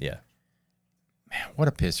 shipping. Yeah. Man, what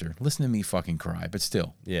a pisser. Listen to me fucking cry, but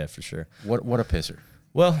still, Yeah, for sure. what a pisser.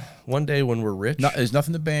 Well, one day when we're rich, There's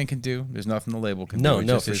nothing the band can do. There's nothing the label can No, do. It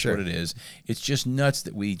no, just for is sure. what it is. It's just nuts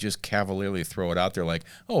that we just cavalierly throw it out there like,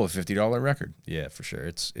 oh, a $50 record. yeah, for sure.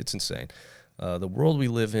 It's insane. The world we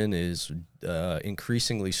live in is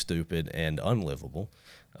increasingly stupid and unlivable,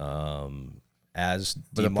 as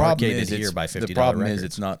But the problem demarcated is, here by $50 the problem records. is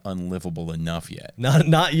it's not unlivable enough yet.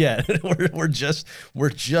 Not yet. we're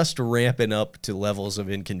just ramping up to levels of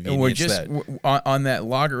inconvenience. And we're just that, on that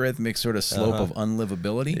logarithmic sort of slope of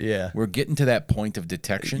unlivability. Yeah. We're getting to that point of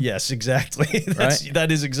detection. yes, exactly.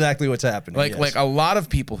 That is exactly what's happening. Like yes. like a lot of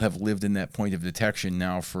people have lived in that point of detection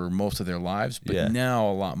now for most of their lives, but Yeah. now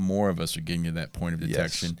a lot more of us are getting to that point of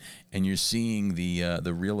detection, and you're seeing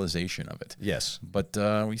the realization of it. yes, But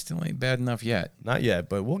we still ain't bad enough yet. not yet,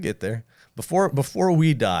 but we'll get there. Before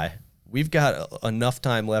we die, we've got enough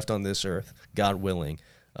time left on this earth, God willing.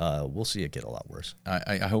 We'll see it get a lot worse.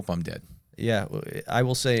 I hope I'm dead. Yeah, I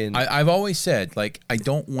will say. I've always said, like, I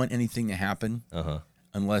don't want anything to happen Uh-huh.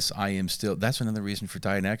 unless I am still. That's another reason for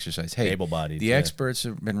diet and exercise. Hey, Able-bodied, the yeah. experts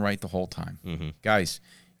have been right the whole time. Guys,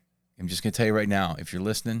 I'm just going to tell you right now, if you're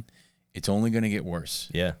listening, it's only going to get worse.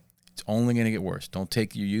 Yeah. It's only going to get worse. Don't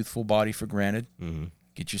take your youthful body for granted. Mm-hmm.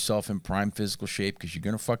 Get yourself in prime physical shape, because you're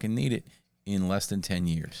going to fucking need it in less than 10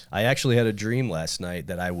 years. I actually had a dream last night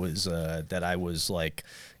that I was like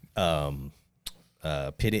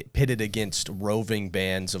pitted against roving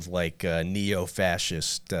bands of like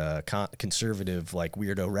neo-fascist, conservative, like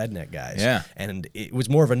weirdo redneck guys. Yeah. And it was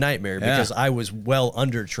more of a nightmare because I was well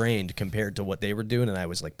undertrained compared to what they were doing, and I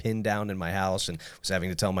was like pinned down in my house and was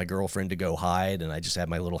having to tell my girlfriend to go hide, and I just had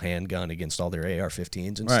my little handgun against all their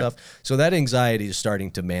AR-15s and stuff. So that anxiety is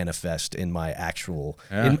starting to manifest in my actual,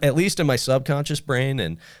 at least in my subconscious brain,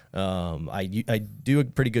 and I do a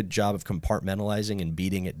pretty good job of compartmentalizing and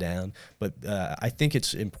beating it down, but I think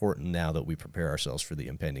it's important now that we prepare ourselves for the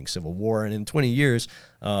impending civil war. And in 20 years,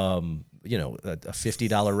 you know, a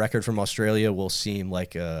 $50 record from Australia will seem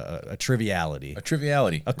like a triviality, A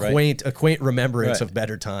triviality. a quaint remembrance of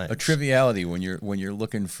better times. A triviality when you're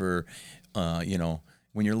looking for,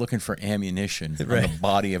 when you're looking for ammunition on the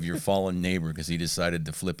body of your fallen neighbor because he decided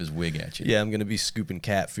to flip his wig at you. Yeah, I'm going to be scooping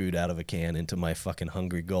cat food out of a can into my fucking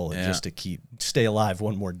hungry gullet just to stay alive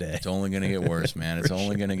one more day. It's only going to get worse, man. It's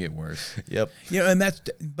only going to get worse. Yep. You know, and that's,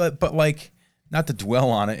 but like, not to dwell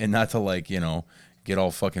on it and not to like, you know, get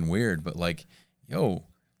all fucking weird, but like, yo,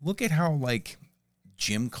 look at how like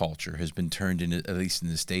gym culture has been turned into, at least in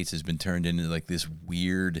the States, has been turned into like this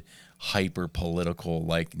weird, hyper political,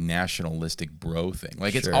 like nationalistic bro thing.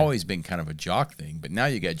 Like it's always been kind of a jock thing, but now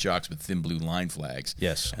you got jocks with thin blue line flags.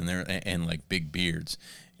 Yes. And they're and like big beards.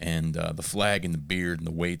 And the flag and the beard and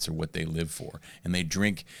the weights are what they live for. And they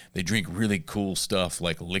drink really cool stuff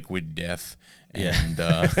like Liquid Death and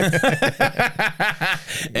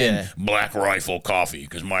and Black Rifle coffee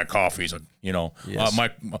because my coffee's a, you know,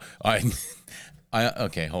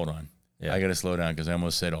 okay, hold on. Yeah. I got to slow down because I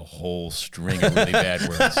almost said a whole string of really bad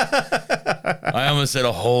words. I almost said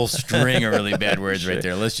a whole string of really bad words right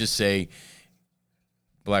there. Let's just say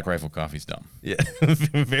Black Rifle coffee's dumb. Yeah,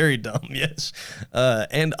 very dumb, yes.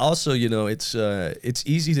 And also, you know, it's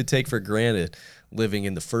easy to take for granted living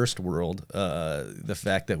in the first world, the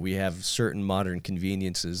fact that we have certain modern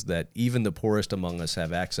conveniences that even the poorest among us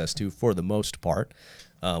have access to for the most part.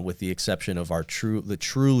 With the exception of the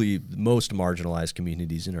truly most marginalized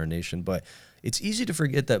communities in our nation. But it's easy to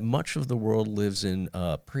forget that much of the world lives in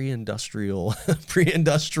pre-industrial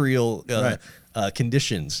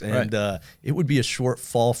conditions, and it would be a short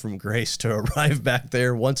fall from grace to arrive back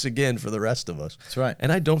there once again for the rest of us. That's right.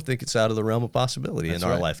 And I don't think it's out of the realm of possibility in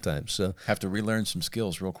our lifetime. So have to relearn some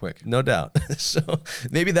skills real quick. No doubt. So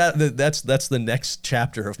maybe that's the next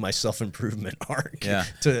chapter of my self-improvement arc. Yeah.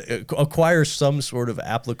 To acquire some sort of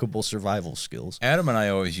applicable survival skills. Adam and I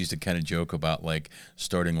always used to kind of joke about like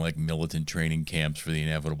starting like militant training camps for the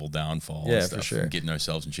inevitable downfall. Yeah, and stuff, for sure. and getting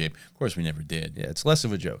ourselves in shape. Of course, we never did. Yeah, it's less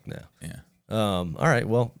of a joke now. Yeah. All right.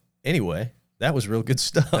 Well, anyway, that was real good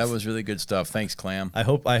stuff. That was really good stuff. Thanks, Clam. I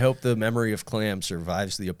hope the memory of Clam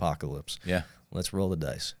survives the apocalypse. Yeah. Let's roll the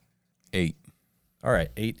dice. 8. All right.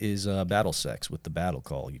 8 is Battle Sex with the Battle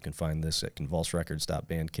Call. You can find this at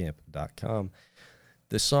convulserecords.bandcamp.com.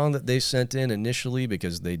 The song that they sent in initially,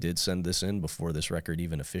 because they did send this in before this record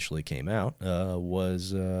even officially came out,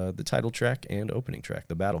 was the title track and opening track,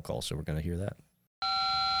 the Battle Call. So we're going to hear that.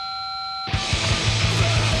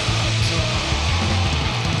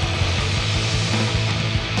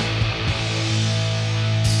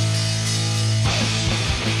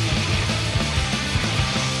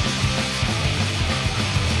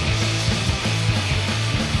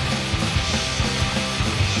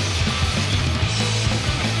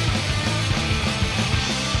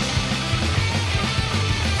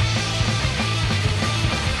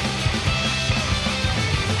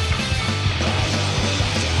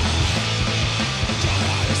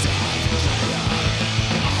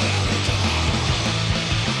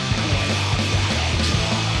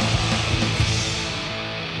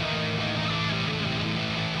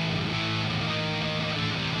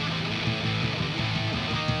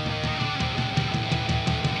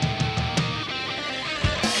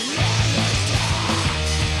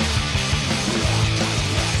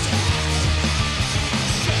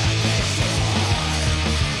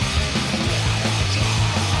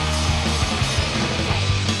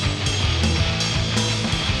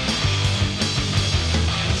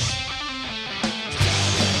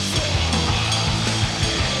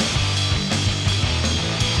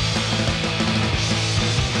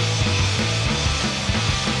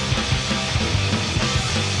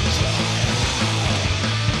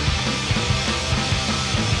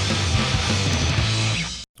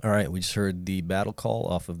 All right, we just heard the Battle Call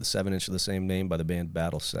off of the 7-inch of the same name by the band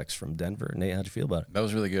Battle Sex from Denver. Nate, how'd you feel about it? That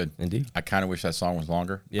was really good. Indeed. I kind of wish that song was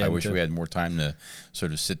longer. Yeah, I me wish too. we had more time to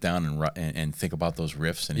sort of sit down and think about those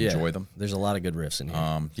riffs and enjoy them. There's a lot of good riffs in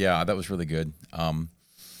here. Yeah, that was really good. I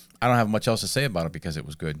don't have much else to say about it because it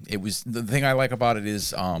was good. It was the thing I like about it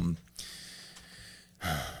is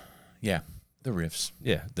Yeah, the riffs.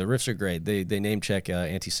 Yeah, the riffs are great. They name check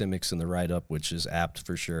Anti-Semics in the write-up, which is apt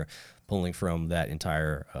for sure, pulling from that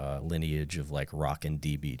entire lineage of like rock and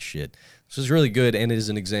D-beat shit. This is really good, and it is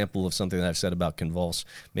an example of something that I've said about Convulse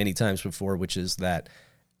many times before, which is that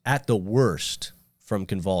at the worst from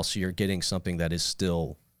Convulse, you're getting something that is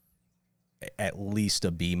still at least a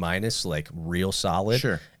B-, like real solid.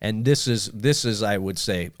 Sure. And this is I would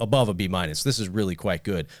say above a B-. This is really quite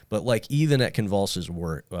good. But like even at Convulse's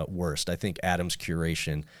worst, I think Adam's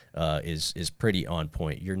curation is pretty on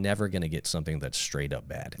point. You're never going to get something that's straight up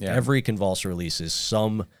bad. Yeah. Every Convulse release is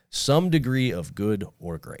some degree of good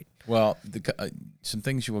or great. Well, some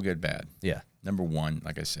things you will get bad. Yeah. Number one,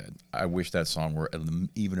 like I said, I wish that song were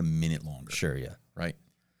even a minute longer. Sure, yeah. Right?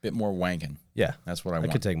 Bit more wanking. Yeah. That's what I I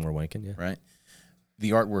want. could take more wanking, yeah. Right?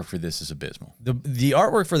 The artwork for this is abysmal. The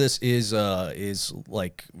artwork for this is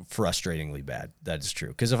like frustratingly bad. That is true.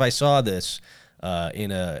 Because if I saw this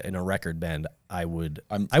in a record band, I would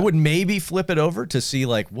maybe flip it over to see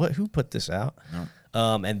like who put this out,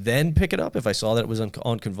 and then pick it up if I saw that it was on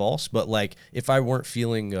Convulse. But like if I weren't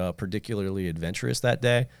feeling particularly adventurous that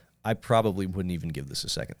day, I probably wouldn't even give this a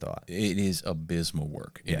second thought. It is abysmal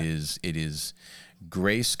work. Yeah. It is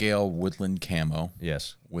grayscale woodland camo.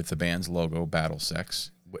 Yes. With the band's logo, Battle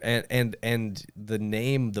Sex. And the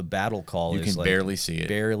name, the battle call, You is can like barely see it.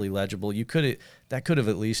 barely legible. That could have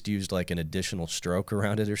at least used like an additional stroke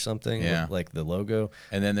around it or something. Yeah. With, like the logo.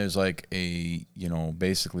 And then there's like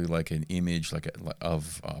basically like an image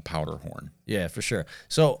of a powder horn. Yeah, for sure.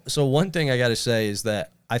 So one thing I got to say is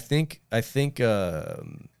that I think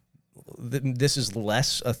this is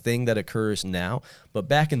less a thing that occurs now, but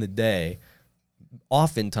back in the day,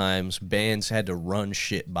 oftentimes bands had to run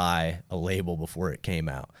shit by a label before it came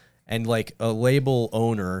out. And like a label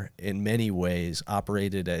owner in many ways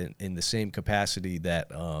operated in the same capacity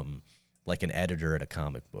that like an editor at a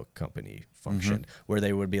comic book company functioned, where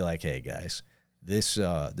they would be like, hey guys, this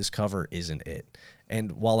cover isn't it.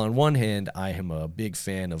 And while on one hand, I am a big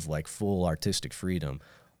fan of like full artistic freedom,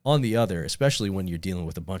 on the other, especially when you're dealing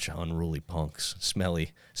with a bunch of unruly punks,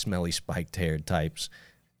 smelly spiked-haired types,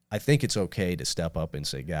 I think it's okay to step up and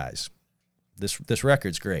say, guys, this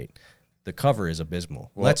record's great. The cover is abysmal.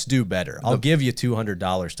 Well, let's do better. I'll give you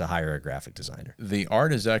 $200 to hire a graphic designer. The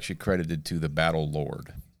art is actually credited to the Battle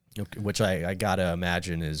Lord. Okay, which I gotta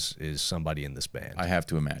imagine is somebody in this band. I have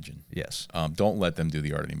to imagine. Yes. Don't let them do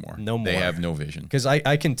the art anymore. No more. They have no vision. Because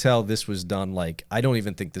I can tell this was done like, I don't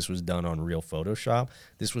even think this was done on real Photoshop.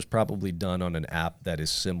 This was probably done on an app that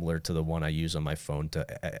is similar to the one I use on my phone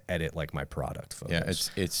to edit like my product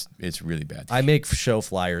photos. Yeah, it's really bad. I make show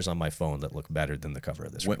flyers on my phone that look better than the cover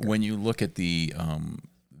of this record. When you look at the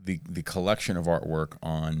collection of artwork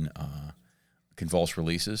on Convulse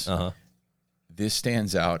releases, this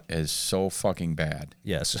stands out as so fucking bad.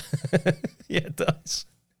 Yes. Yeah, it does.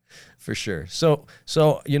 For sure. So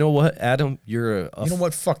you know what, Adam? You're You know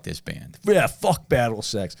what? Fuck this band. Yeah, fuck Battle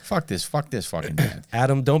Sex. Fuck this fucking band.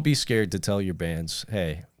 Adam, don't be scared to tell your bands,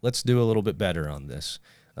 hey, let's do a little bit better on this.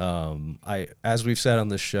 As we've said on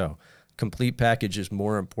this show, complete package is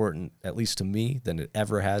more important, at least to me, than it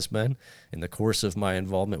ever has been. In the course of my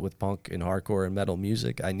involvement with punk and hardcore and metal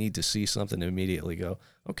music, I need to see something to immediately go,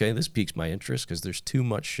 okay, this piques my interest, because there's too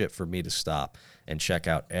much shit for me to stop and check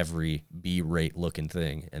out every B-rate looking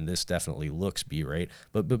thing. And this definitely looks B-rate,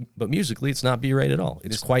 but musically it's not B-rate at all.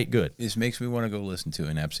 It's quite good. This makes me want to go listen to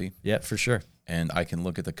Inepsy. Yeah, for sure. And I can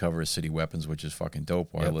look at the cover of City Weapons, which is fucking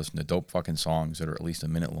dope, while I listen to dope fucking songs that are at least a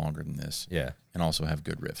minute longer than this. Yeah. And also have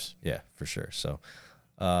good riffs. Yeah, for sure. So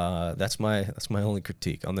that's my only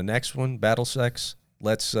critique. On the next one, Battle Sex,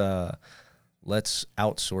 let's outsource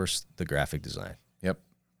the graphic design. Yep.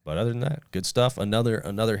 But other than that, good stuff.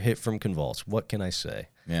 Another hit from Convulse. What can I say?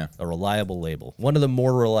 Yeah. A reliable label. One of the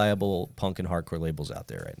more reliable punk and hardcore labels out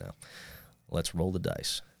there right now. Let's roll the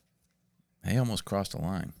dice. They almost crossed the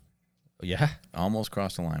line. Yeah. Almost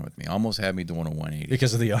crossed the line with me. Almost had me doing a 180.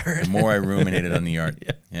 Because of the art. The more I ruminated on the art.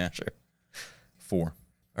 Yeah. Sure. 4.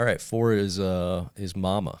 All right. 4 is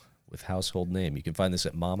Mama with household name. You can find this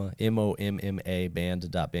at Mama, MOMMA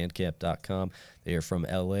band.bandcamp.com. They are from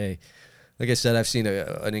LA. Like I said, I've seen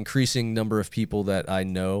an increasing number of people that I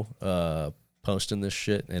know posting this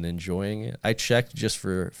shit and enjoying it. I checked just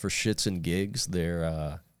for shits and gigs.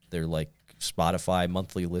 They're like Spotify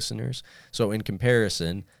monthly listeners. So in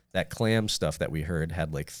comparison, that Clam stuff that we heard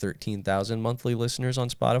had like 13,000 monthly listeners on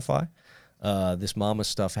Spotify. This Mama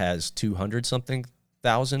stuff has 200-something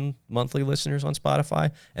thousand monthly listeners on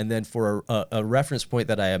Spotify. And then for a reference point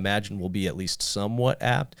that I imagine will be at least somewhat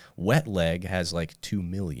apt, Wet Leg has like 2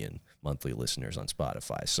 million monthly listeners on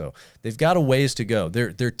Spotify. So they've got a ways to go.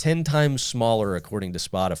 They're 10 times smaller according to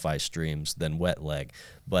Spotify streams than Wet Leg,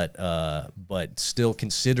 but still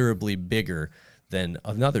considerably bigger than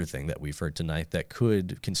another thing that we've heard tonight that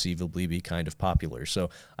could conceivably be kind of popular. So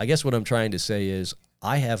I guess what I'm trying to say is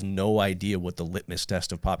I have no idea what the litmus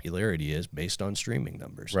test of popularity is based on streaming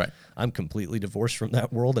numbers. Right. I'm completely divorced from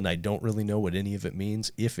that world, and I don't really know what any of it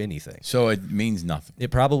means, if anything. So it means nothing. It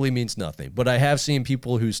probably means nothing. But I have seen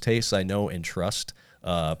people whose tastes I know and trust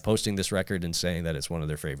posting this record and saying that it's one of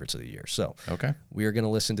their favorites of the year. So Okay. we are going to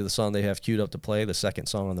listen to the song they have queued up to play, the second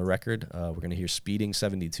song on the record. We're going to hear Speeding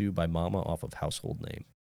 72 by Mama off of Household Name.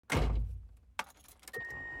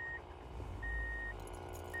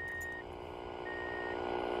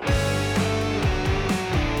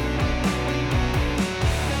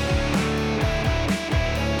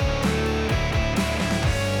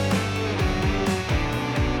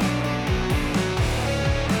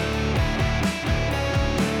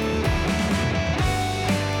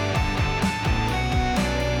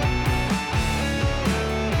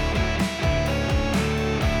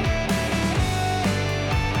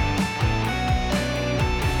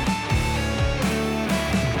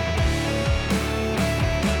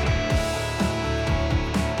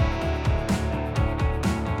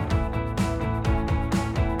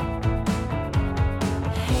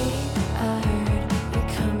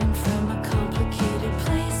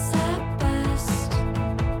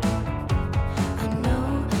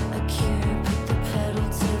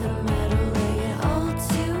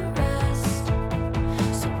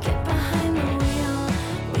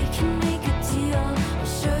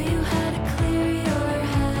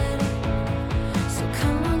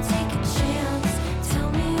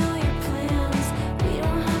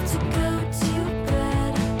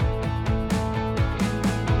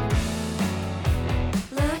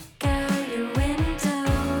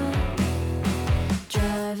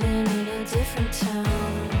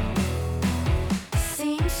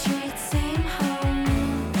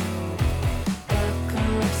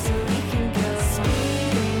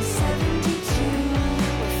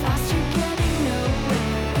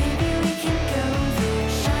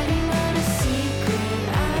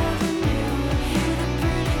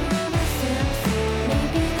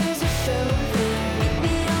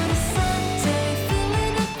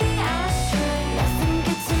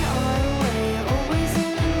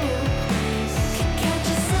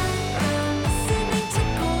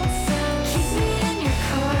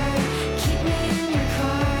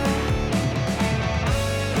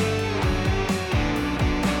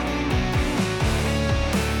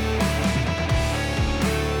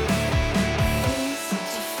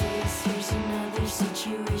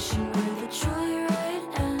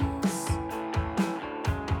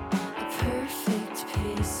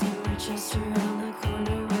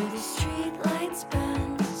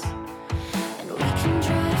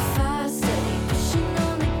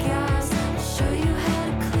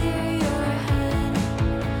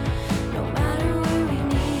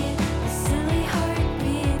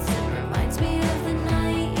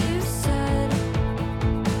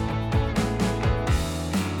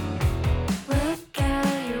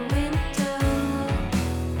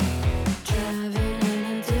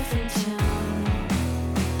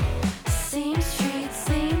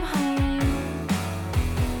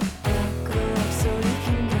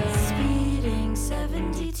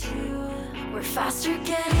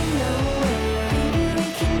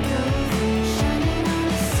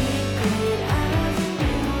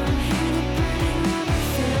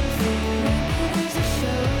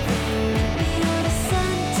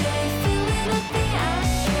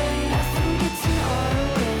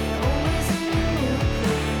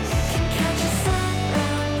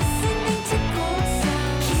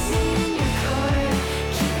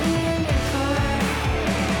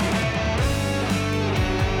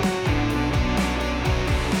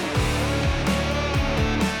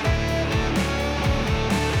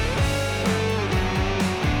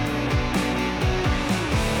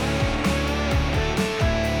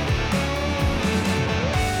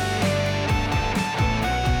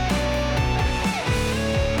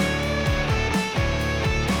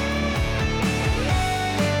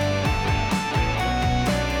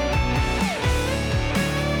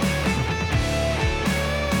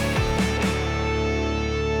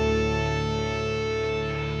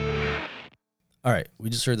 All right, we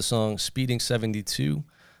just heard the song Speeding 72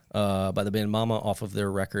 by the band Mama off of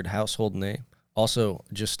their record Household Name. Also,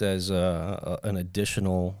 just as an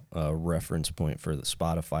additional reference point for the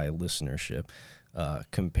Spotify listenership,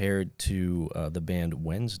 compared to the band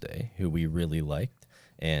Wednesday, who we really liked,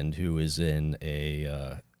 and who is in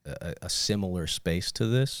a a similar space to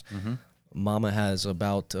this. Mama has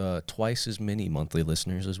about twice as many monthly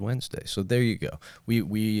listeners as Wednesday. So there you go.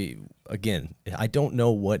 We again, I don't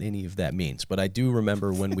know what any of that means, but I do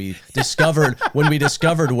remember when we discovered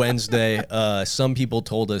Wednesday, some people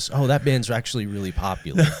told us, "Oh, that band's actually really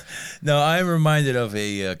popular." No, I'm reminded of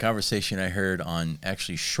a conversation I heard on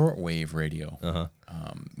actually shortwave radio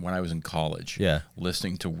when I was in college. Yeah.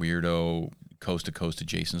 Listening to weirdo coast to coast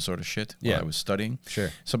adjacent sort of shit while I was studying.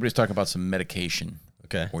 Sure. Somebody's talking about some medication.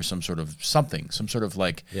 Okay. Or some sort of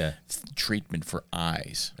like treatment for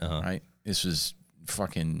eyes, right? This was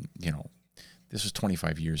fucking, this was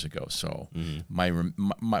 25 years ago. So my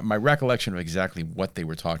recollection of exactly what they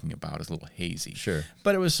were talking about is a little hazy. Sure.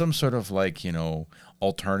 But it was some sort of like,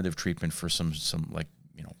 alternative treatment for some like,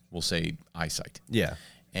 we'll say eyesight. Yeah.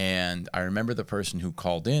 And I remember the person who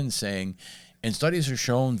called in saying, and studies have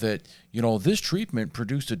shown that, this treatment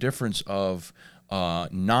produced a difference of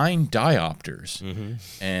 9 diopters.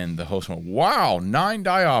 And the host went, wow, 9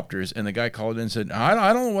 diopters. And the guy called in and said,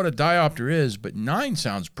 I don't know what a diopter is, but 9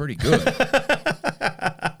 sounds pretty good.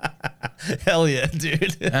 Hell yeah,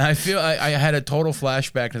 dude. And I feel I had a total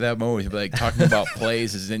flashback to that moment, like talking about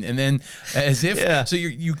plays, and then as if so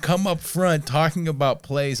you come up front talking about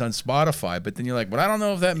plays on Spotify, but then you're like, but I don't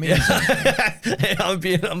know if that means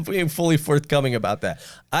anything. I'm being fully forthcoming about that.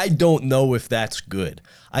 I don't know if that's good.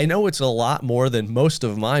 I know it's a lot more than most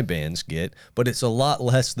of my bands get, but it's a lot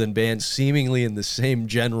less than bands seemingly in the same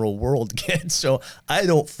general world get. So I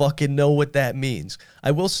don't fucking know what that means.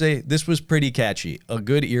 I will say this was pretty catchy, a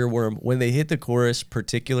good earworm. When they hit the chorus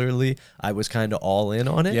particularly, I was kind of all in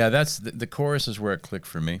on it. Yeah, that's the chorus is where it clicked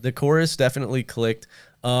for me. The chorus definitely clicked.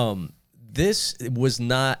 This was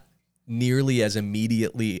not nearly as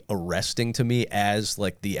immediately arresting to me as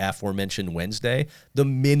like the aforementioned Wednesday. The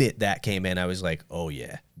minute that came in, I was like, oh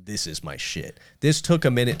yeah, this is my shit. This took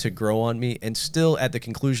a minute to grow on me, and still at the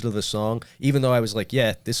conclusion of the song, even though I was like,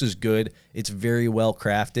 yeah, this is good, it's very well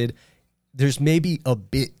crafted, there's maybe a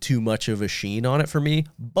bit too much of a sheen on it for me,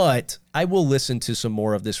 but I will listen to some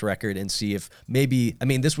more of this record and see if maybe,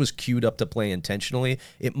 this was queued up to play intentionally.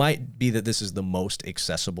 It might be that this is the most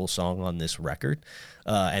accessible song on this record,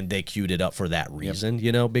 and they queued it up for that reason,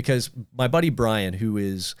 because my buddy Brian, who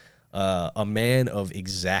is a man of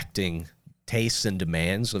exacting tastes and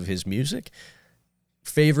demands of his music,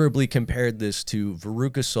 favorably compared this to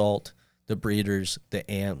Veruca Salt, The Breeders, The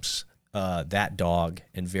Amps, That Dog,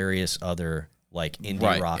 and various other like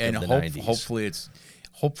indie rock of the 90s.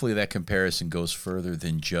 Hopefully that comparison goes further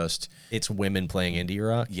than just it's women playing indie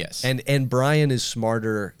rock. Yes. And Brian is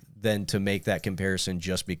smarter than to make that comparison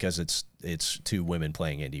just because it's two women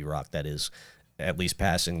playing indie rock that is at least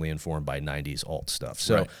passingly informed by 90s alt stuff.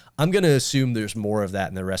 So I'm going to assume there's more of that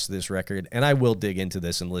in the rest of this record, and I will dig into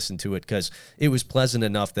this and listen to it because it was pleasant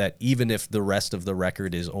enough that even if the rest of the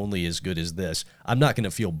record is only as good as this, I'm not going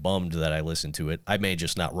to feel bummed that I listened to it. I may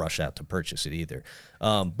just not rush out to purchase it either.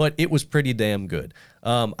 But it was pretty damn good.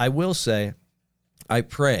 I will say, I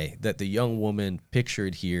pray that the young woman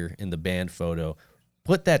pictured here in the band photo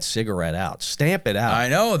put that cigarette out. Stamp it out. I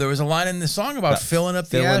know. There was a line in the song about filling up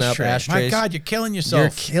the ashtray. My God, you're killing yourself.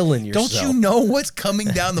 You're killing yourself. Don't you know what's coming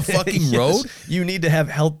down the fucking road? You need to have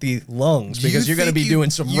healthy lungs because you're going to be doing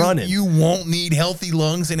some running. You won't need healthy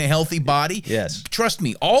lungs and a healthy body? Yes. Trust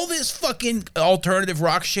me, all this fucking alternative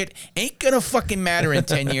rock shit ain't going to fucking matter in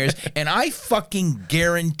 10 years. And I fucking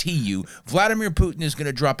guarantee you, Vladimir Putin is going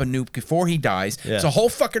to drop a nuke before he dies. Yeah. It's the whole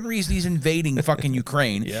fucking reason he's invading fucking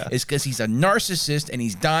Ukraine is because he's a narcissist and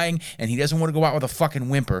he's dying and he doesn't want to go out with a fucking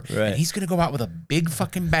whimper. Right. And he's going to go out with a big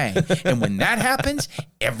fucking bang. And when that happens,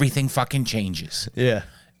 everything fucking changes. Yeah.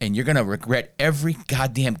 And you're going to regret every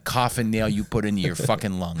goddamn coffin nail you put into your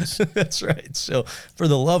fucking lungs. That's right. So for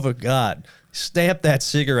the love of God, stamp that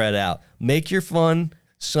cigarette out. Make your fun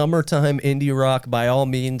summertime indie rock. By all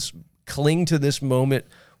means, cling to this moment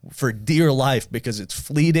for dear life because it's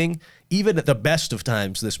fleeting. Even at the best of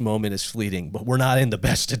times, this moment is fleeting, but we're not in the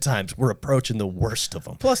best of times. We're approaching the worst of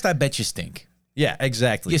them. Plus, I bet you stink. Yeah,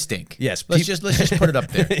 exactly. You stink. Yes. Let's just put it up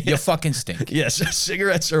there. You fucking stink. Yes,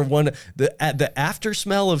 cigarettes are the after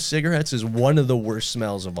smell of cigarettes is one of the worst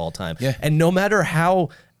smells of all time. Yeah. And no matter how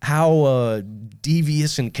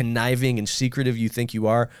devious and conniving and secretive you think you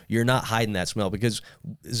are, you're not hiding that smell. Because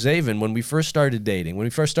Zaven, when we first started dating, when we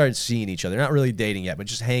first started seeing each other, not really dating yet, but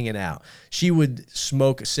just hanging out, she would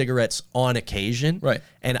smoke cigarettes on occasion. Right.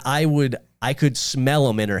 And I could smell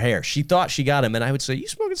them in her hair. She thought she got them, and I would say, "You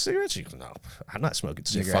smoking cigarettes?" She goes, "No, I'm not smoking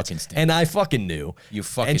cigarettes." You fucking stink. And I fucking knew. You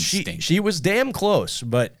fucking stink. She was damn close,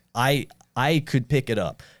 but I could pick it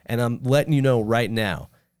up. And I'm letting you know right now,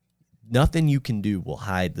 nothing you can do will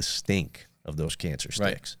hide the stink of those cancer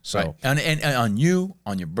Right. sticks. So right. And on you,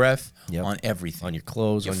 on your breath, Yep. on everything. on your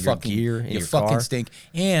clothes, You on fucking, your gear, in you your fucking car. stink.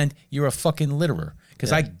 And you're a fucking litterer.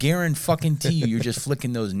 Because I guarantee you're just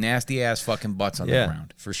flicking those nasty ass fucking butts on the Yeah,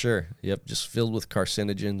 ground. for sure. Yep, just filled with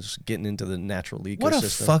carcinogens, getting into the natural ecosystem. What a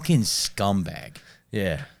fucking scumbag.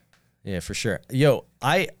 Yeah, for sure. Yo,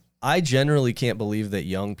 I generally can't believe that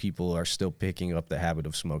young people are still picking up the habit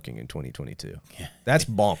of smoking in 2022. That's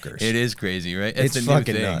bonkers. It is crazy, right? It's a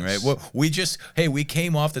fucking new thing, nuts. right? Well, we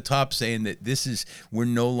came off the top saying that we're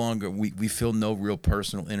no longer, we feel no real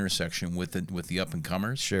personal intersection with the up and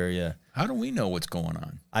comers. Sure, yeah. How do we know what's going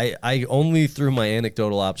on? I only through my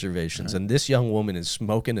anecdotal observations, and this young woman is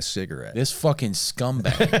smoking a cigarette. This fucking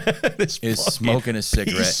scumbag This is fucking smoking a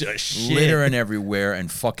cigarette, piece of shit. littering everywhere,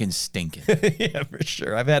 and fucking stinking. Yeah, for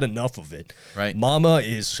sure. I've had enough of it. Right. Mama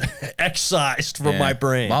is excised from Yeah. my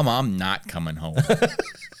brain. Mama, I'm not coming home.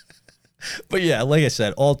 But yeah, like I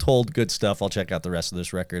said, all told, good stuff. I'll check out the rest of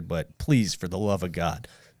this record, but please, for the love of God,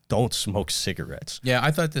 don't smoke cigarettes. Yeah,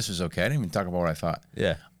 I thought this was okay. I didn't even talk about what I thought.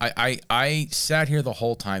 Yeah. I sat here the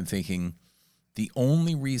whole time thinking the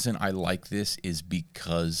only reason I like this is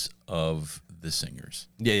because of the singers.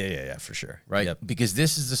 Yeah, for sure. Right? Yep. Because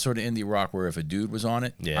this is the sort of indie rock where if a dude was on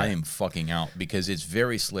it, Yeah. I am fucking out because it's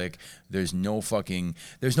very slick. There's no fuzz.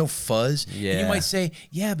 And Yeah. you might say,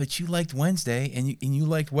 yeah, but you liked Wednesday and you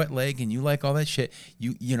liked Wet Leg and you like all that shit.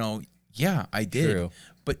 You know, yeah, I did. True.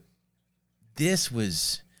 But this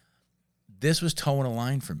was towing a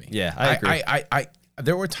line for me. Yeah, I agree. I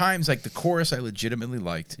there were times like the chorus I legitimately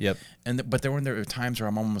liked. Yep. But there were times where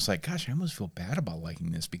I'm almost like, gosh, I almost feel bad about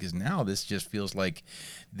liking this because now this just feels like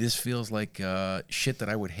shit that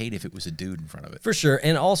I would hate if it was a dude in front of it. For sure.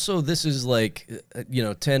 And also this is like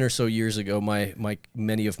 10 or so years ago,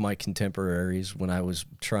 many of my contemporaries, when I was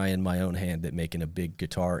trying my own hand at making a big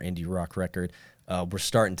guitar indie rock record, were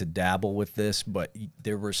starting to dabble with this, but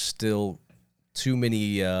there were still too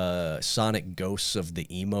many sonic ghosts of the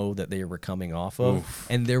emo that they were coming off of. Oof.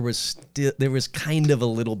 And there was kind of a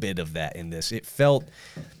little bit of that in this. It felt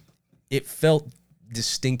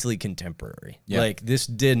distinctly contemporary. Yeah. Like this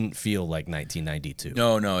didn't feel like 1992.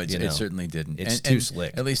 No, it certainly didn't. It's too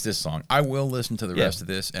slick. At least this song. I will listen to the rest of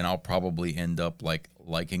this, and I'll probably end up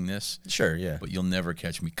liking this. Sure, yeah. But you'll never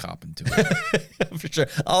catch me copping to it. For sure.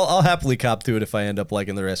 I'll happily cop to it if I end up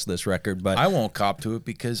liking the rest of this record, but I won't cop to it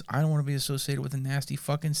because I don't want to be associated with a nasty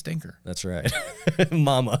fucking stinker. That's right.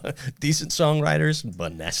 Mama. Decent songwriters,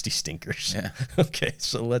 but nasty stinkers. Yeah. Okay,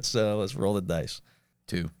 so let's roll the dice.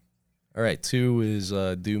 2. All right, 2 is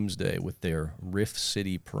Doomsday with their Riff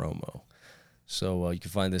City promo. So you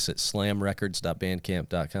can find this at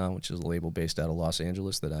slamrecords.bandcamp.com, which is a label based out of Los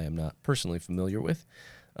Angeles that I am not personally familiar with.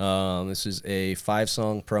 This is a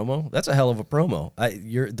 5-song promo. That's a hell of a promo.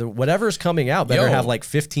 Whatever's coming out better have like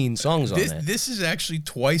 15 songs on it. This is actually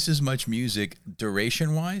twice as much music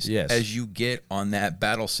duration-wise as you get on that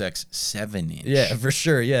Battle Sex 7-inch. Yeah, for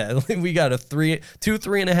sure. Yeah, we got 2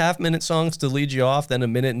 3.5 minute songs to lead you off, then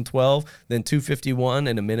 1 minute and 12, then 2:51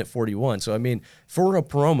 and 1:41. So I mean, for a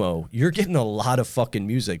promo, you're getting a lot of fucking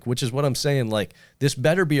music, which is what I'm saying. Like, this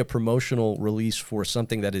better be a promotional release for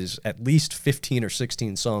something that is at least 15 or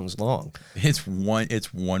 16 songs long. It's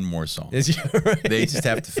one more song. Right? They just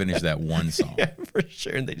have to finish that one song. Yeah, for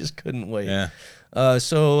sure. And they just couldn't wait. Yeah.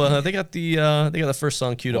 So they got the first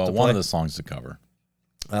song queued up to play. One of the songs to cover.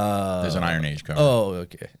 There's an Iron Age cover. Oh,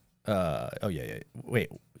 okay. Yeah. Wait,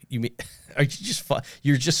 you mean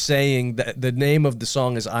you're just saying that the name of the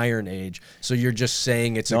song is Iron Age, so you're just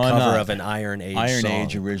saying it's a cover of an Iron Age Iron song.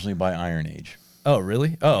 Age originally by Iron Age. Oh,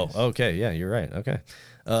 really? Oh, okay. Yeah, you're right. Okay.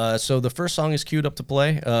 So the first song is queued up to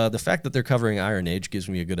play. The fact that they're covering Iron Age gives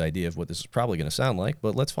me a good idea of what this is probably going to sound like,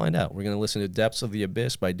 but let's find out. We're going to listen to Depths of the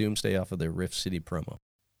Abyss by Doomsday off of their Riff City promo.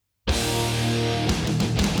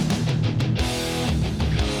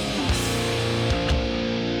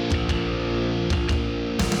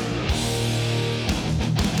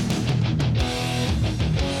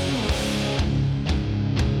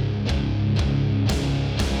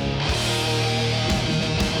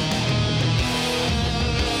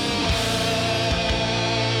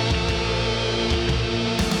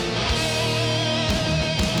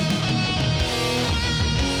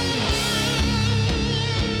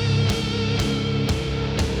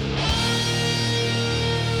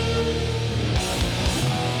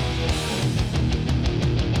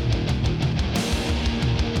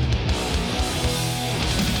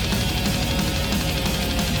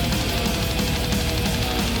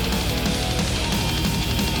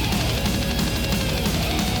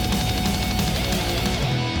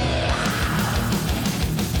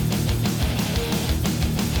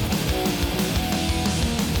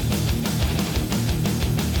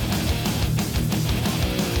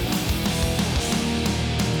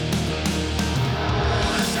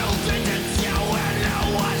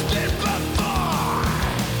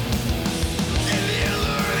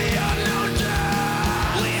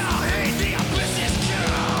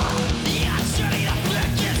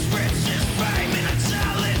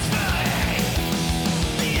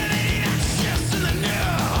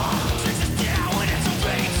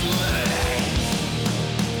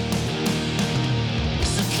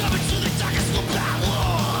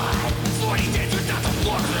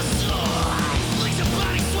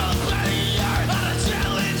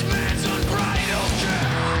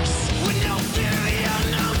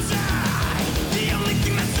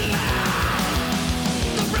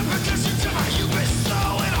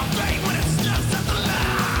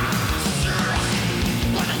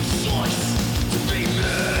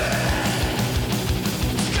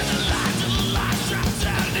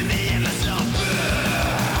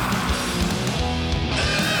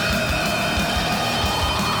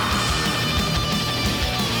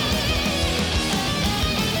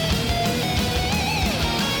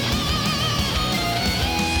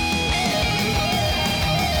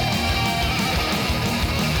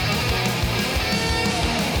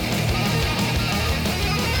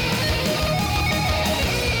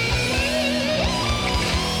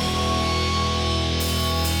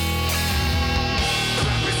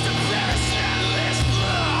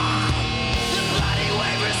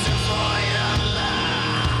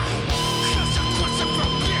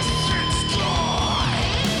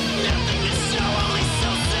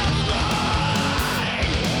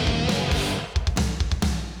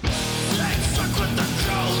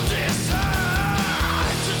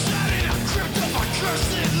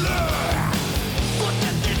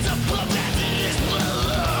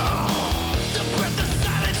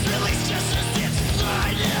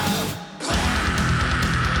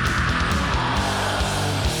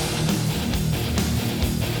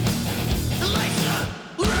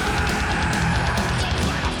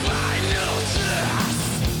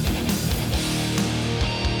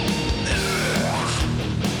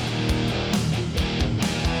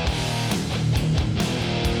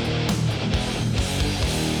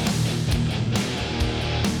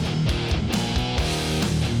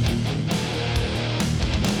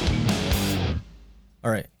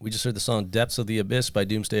 All right, we just heard the song Depths of the Abyss by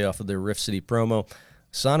Doomsday off of their Rift City promo.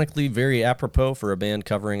 Sonically very apropos for a band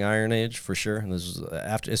covering Iron Age, for sure. And this was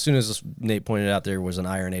as soon as Nate pointed out there was an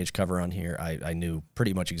Iron Age cover on here, I knew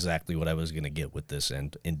pretty much exactly what I was going to get with this,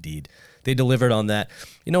 and indeed, they delivered on that.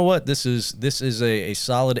 You know what? This is a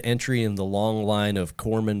solid entry in the long line of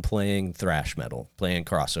Corman playing thrash metal, playing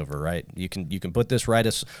crossover, right? You can put this right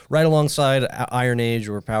alongside Iron Age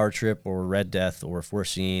or Power Trip or Red Death, or if we're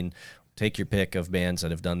seeing, take your pick of bands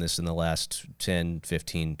that have done this in the last 10,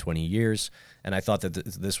 15, 20 years. And I thought that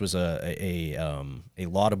this was a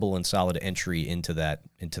laudable and solid entry into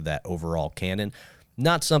that overall canon.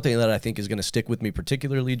 Not something that I think is going to stick with me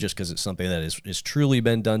particularly, just because it's something that is truly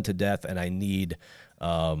been done to death, and I need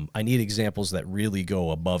examples that really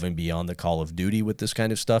go above and beyond the Call of Duty with this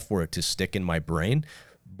kind of stuff for it to stick in my brain.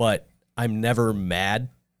 But I'm never mad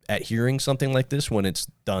at hearing something like this when it's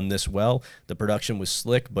done this well. The production was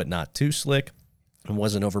slick, but not too slick, and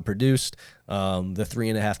wasn't overproduced. The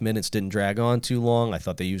 3.5 minutes didn't drag on too long. I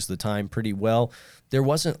thought they used the time pretty well. There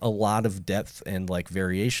wasn't a lot of depth and like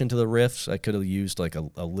variation to the riffs. I could have used like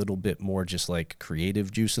a little bit more just like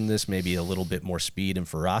creative juice in this, maybe a little bit more speed and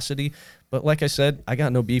ferocity. But like I said, I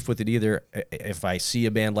got no beef with it either. If I see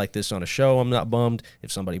a band like this on a show, I'm not bummed.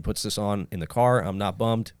 If somebody puts this on in the car, I'm not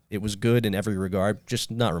bummed. It was good in every regard,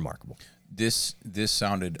 just not remarkable. This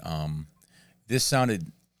sounded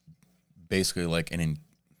basically like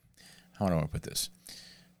how do I put this?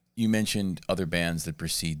 You mentioned other bands that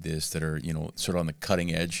precede this that are, sort of on the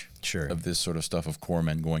cutting edge of this sort of stuff, of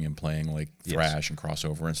Corman going and playing like thrash and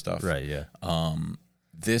crossover and stuff. Right, yeah.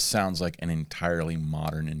 This sounds like an entirely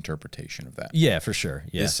modern interpretation of that. Yeah, for sure.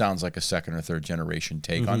 Yeah. This sounds like a second or third generation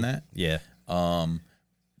take on that. Yeah.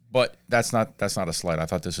 But that's not a slight. I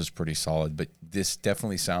thought this was pretty solid, but this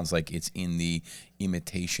definitely sounds like it's in the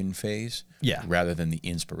imitation phase, rather than the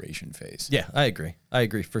inspiration phase. Yeah, I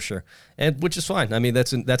agree for sure, and which is fine. I mean,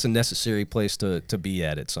 that's a necessary place to be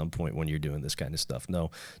at some point when you're doing this kind of stuff.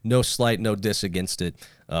 No slight, no diss against it.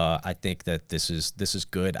 I think that this is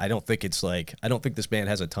good. I don't think this band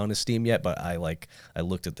has a ton of steam yet, but I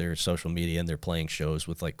looked at their social media and they're playing shows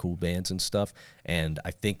with like cool bands and stuff, and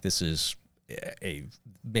I think this is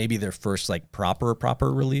maybe their first like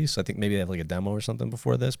proper release. I think maybe they have like a demo or something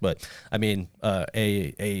before this, but I mean,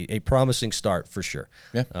 a promising start for sure.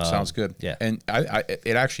 Yeah, sounds good. Yeah, and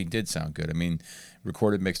it actually did sound good. I mean,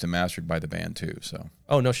 recorded, mixed, and mastered by the band too. So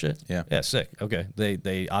no shit. Yeah, sick. Okay,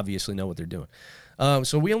 they obviously know what they're doing.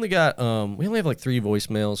 So we only have like 3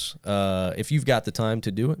 voicemails. If you've got the time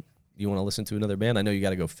to do it, you want to listen to another band, I know you got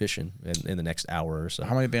to go fishing in the next hour or so.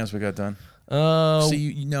 How many bands we got done?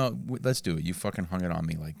 See, let's do it. You fucking hung it on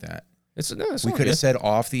me like that. We could have said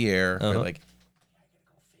off the air, like,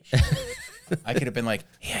 I could have been like,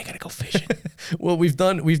 hey, I gotta go fishing. Well, we've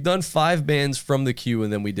done 5 bands from the queue,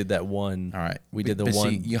 and then we did that one. All right, we did the one.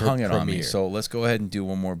 See, you hung it on me, so let's go ahead and do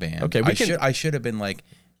one more band. Okay, I should have been like,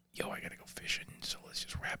 yo, I gotta go fishing. So let's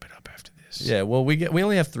just wrap it up after this. Yeah, well, we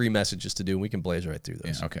only have 3 messages to do, and we can blaze right through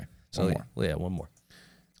those. Yeah, okay. So one more. One more.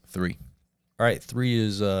 3. All right, 3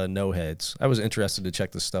 is No Heads. I was interested to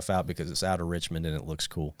check this stuff out because it's out of Richmond and it looks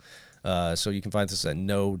cool. So you can find this at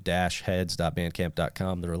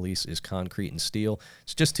no-heads.bandcamp.com. The release is Concrete and Steel.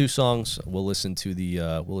 It's just 2 songs. We'll listen to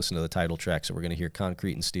the title track. So we're going to hear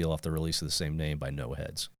Concrete and Steel off the release of the same name by No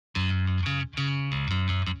Heads.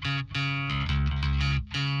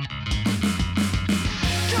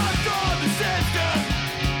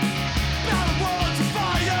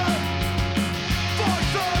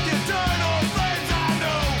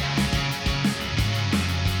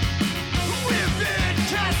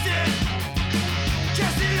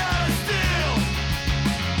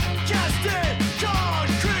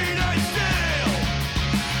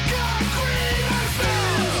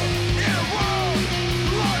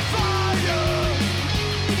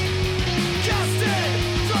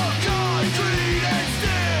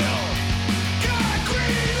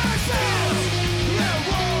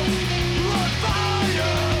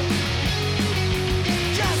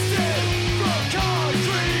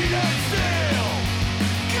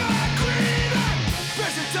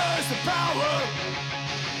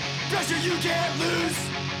 You can't lose,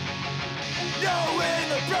 knowing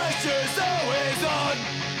the pressure's always on.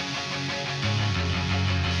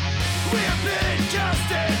 We have been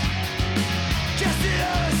casted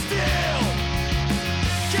as steel,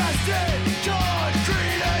 casted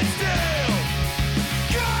concrete and steel,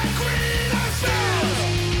 concrete and steel.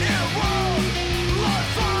 It won't on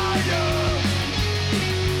fire,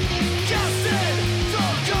 casted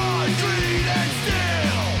from concrete and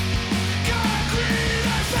steel, concrete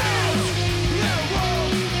and steel. It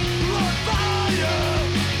won't on fire,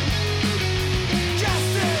 casted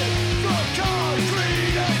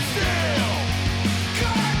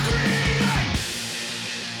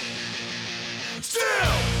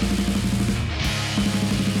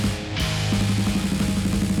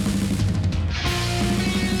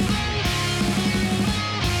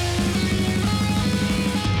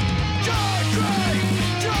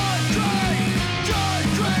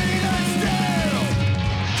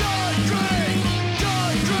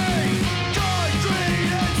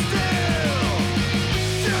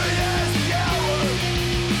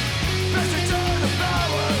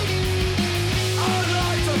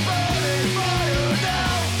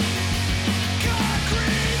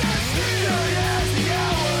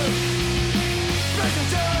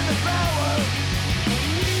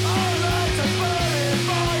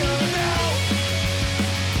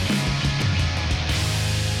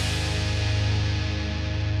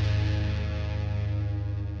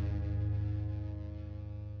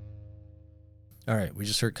All right, we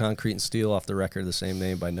just heard Concrete and Steel off the record, the same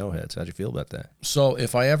name by No Heads. How'd you feel about that? So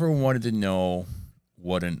if I ever wanted to know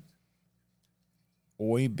what an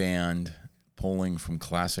oi band pulling from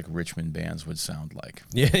classic Richmond bands would sound like,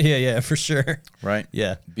 Yeah, for sure. right?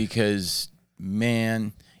 Yeah. Because,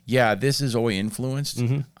 man, yeah, this is oi influenced.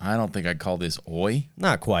 Mm-hmm. I don't think I'd call this oi.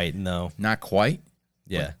 Not quite, no. Not quite.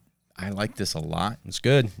 Yeah. I like this a lot. It's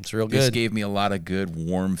good. It's real This good. gave me a lot of good,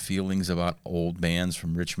 warm feelings about old bands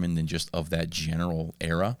from Richmond and just of that general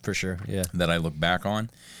era For sure, yeah. that I look back on.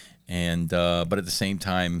 And but at the same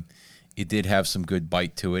time, it did have some good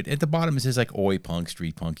bite to it. At the bottom, it says like oi punk,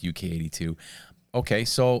 street punk, UK82. Okay,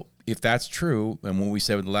 so if that's true, and what we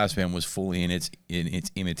said with the last band was fully in its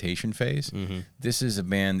imitation phase, this is a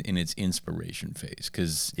band in its inspiration phase.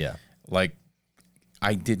 Because Yeah. like,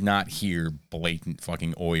 I did not hear blatant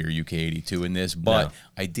fucking oi or UK82 in this, but No.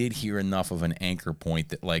 I did hear enough of an anchor point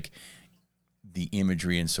that like the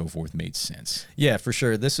imagery and so forth made sense. Yeah, for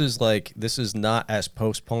sure. This is not as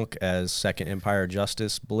post-punk as Second Empire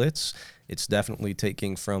Justice Blitz. It's definitely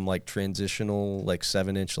taking from like transitional, like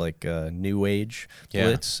 7-inch, like new age Yeah.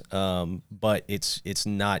 Blitz. But it's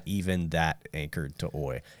not even that anchored to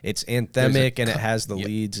oi. It's anthemic and it has the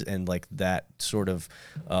leads and like that sort of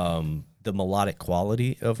the melodic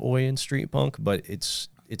quality of oi and street punk, but it's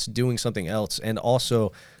doing something else. And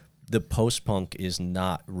also the post-punk is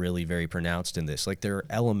not really very pronounced in this. Like there are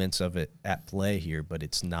elements of it at play here, but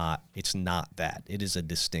it's not that. It is a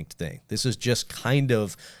distinct thing. This is just kind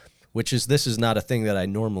of, this is not a thing that I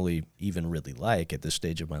normally even really like at this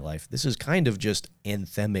stage of my life. This is kind of just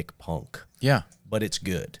anthemic punk. Yeah. But it's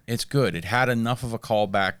good. It's good. It had enough of a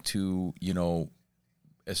callback to,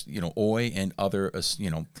 oi and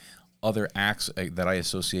other acts that I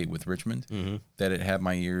associate with Richmond that it had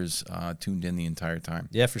my ears tuned in the entire time.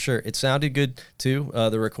 Yeah, for sure. It sounded good too.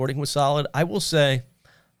 The recording was solid. I will say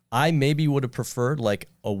I maybe would have preferred like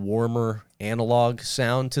a warmer analog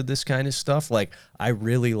sound to this kind of stuff. Like I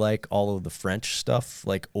really like all of the French stuff,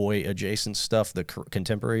 like oi adjacent stuff, the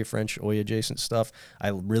contemporary French oi adjacent stuff. I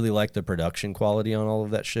really like the production quality on all of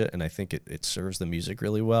that shit, and I think it serves the music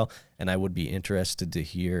really well. And I would be interested to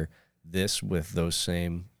hear this with those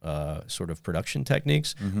same sort of production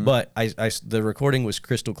techniques. But the recording was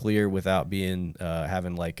crystal clear without being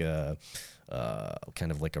having like a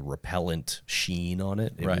kind of like a repellent sheen on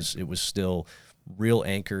it. It was still real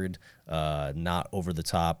anchored, not over the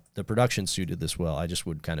top. The production suited this well. I just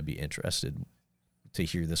would kind of be interested to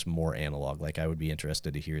hear this more analog. Like I would be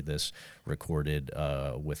interested to hear this recorded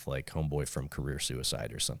with like Homeboy from Career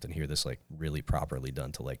Suicide or something. Hear this like really properly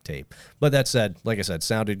done to like tape. But that said, like I said,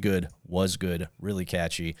 sounded good, was good, really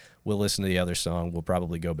catchy. We'll listen to the other song. We'll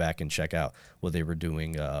probably go back and check out what they were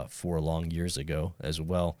doing 4 long years ago as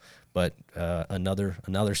well. But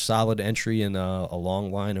another solid entry in a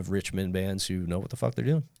long line of Richmond bands who know what the fuck they're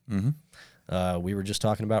doing. We were just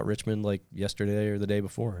talking about Richmond like yesterday or the day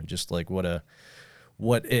before, and just like what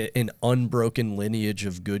an unbroken lineage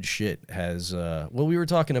of good shit has. We were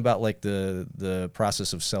talking about like the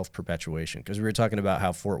process of self-perpetuation, because we were talking about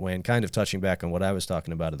how Fort Wayne, kind of touching back on what I was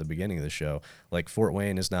talking about at the beginning of the show, like Fort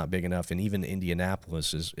Wayne is not big enough, and even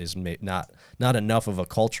Indianapolis is not enough of a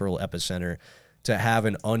cultural epicenter to have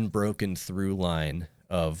an unbroken through line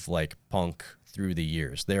of like punk through the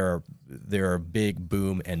years. There are big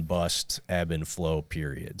boom and bust, ebb and flow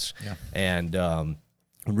periods. Yeah. And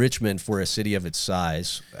Richmond, for a city of its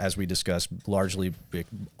size, as we discussed, largely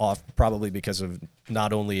probably because of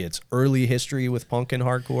not only its early history with punk and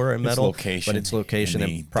hardcore and metal, but its location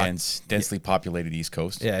in the densely populated East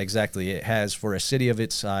Coast. Yeah, exactly. It has, for a city of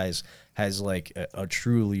its size, has like a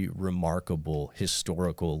truly remarkable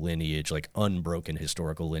historical lineage, like unbroken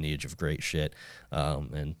historical lineage of great shit.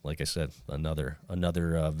 And like I said, another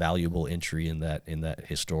valuable entry in that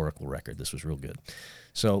historical record. This was real good.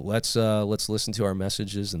 So let's listen to our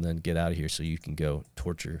messages and then get out of here so you can go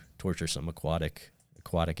torture some aquatic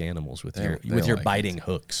animals with your like biting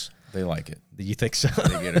hooks. They like it. Do you think so?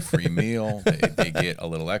 They get a free meal. They get a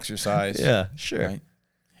little exercise. Yeah, sure. Right?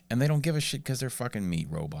 And they don't give a shit because they're fucking meat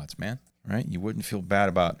robots, man. Right? You wouldn't feel bad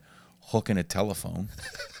about hooking a telephone.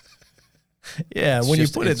 Yeah, when you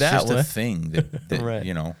put it that way. It's just a thing that right.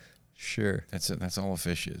 You know. Sure. That's all a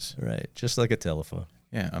fish is. Right. Just like a telephone.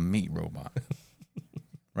 Yeah, a meat robot.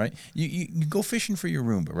 Right? You go fishing for your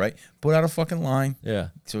Roomba, right? Put out a fucking line. Yeah.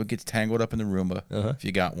 So it gets tangled up in the Roomba. If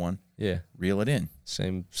you got one. Yeah. Reel it in.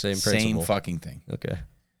 Same principle. Same fucking thing. Okay.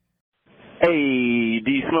 Hey,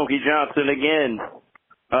 D. Smokey Johnson again.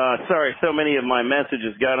 Sorry so many of my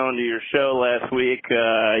messages got onto your show last week.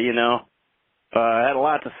 I had a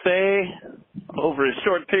lot to say over a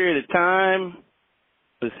short period of time.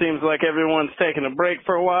 It seems like everyone's taking a break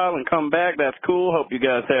for a while and come back. That's cool. Hope you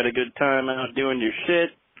guys had a good time out doing your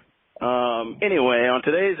shit. Anyway, on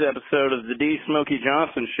today's episode of the D. Smokey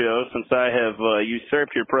Johnson Show, since I have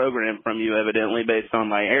usurped your program from you evidently based on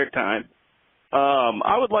my airtime,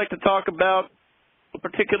 I would like to talk about a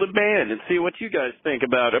particular band and see what you guys think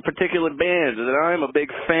about a particular band that I'm a big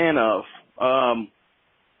fan of.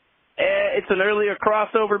 It's an earlier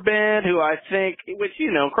crossover band who I think, which,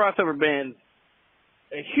 you know, crossover bands,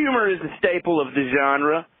 humor is a staple of the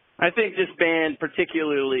genre. I think this band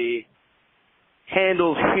particularly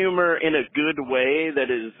handles humor in a good way that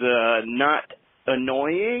is not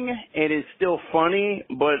annoying and is still funny,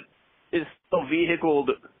 but is still vehicled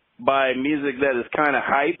by music that is kind of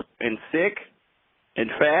hype and sick and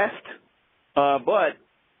fast. But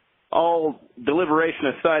all deliberation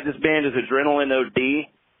aside, this band is Adrenaline OD.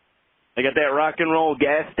 They got that rock and roll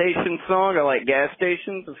gas station song. I like gas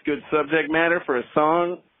stations. It's good subject matter for a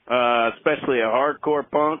song, especially a hardcore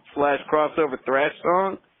punk / crossover thrash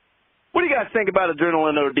song. What do you guys think about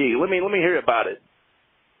Adrenaline OD? Let me hear about it.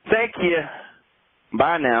 Thank you.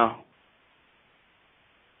 Bye now.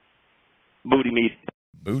 Booty meat.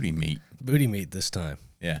 Booty meat. Booty meat this time.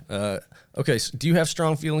 Yeah. Okay, so do you have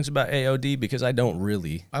strong feelings about AOD? Because I don't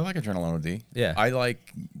really. I like Adrenaline OD. Yeah.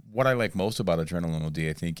 What I like most about Adrenaline OD,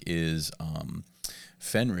 I think, is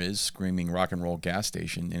Fenriz screaming rock and roll gas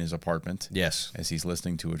station in his apartment. Yes. As he's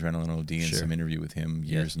listening to Adrenaline OD in some interview with him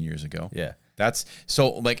years and years ago. Yeah. That's so,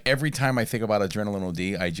 like, every time I think about Adrenaline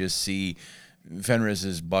OD, I just see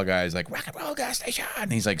Fenriz's bug eyes like rock and roll gas station,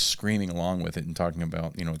 and he's like screaming along with it and talking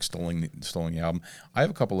about, you know, extolling the album. I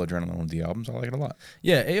have a couple of Adrenaline OD albums. I like it a lot.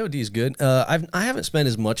 Yeah, AOD is good. I haven't spent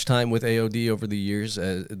as much time with AOD over the years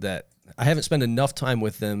that I haven't spent enough time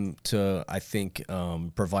with them to, I think,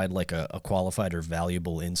 provide like a qualified or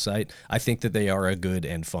valuable insight. I think that they are a good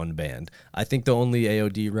and fun band. I think the only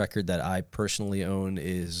AOD record that I personally own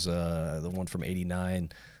is the one from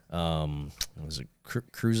 '89. Was it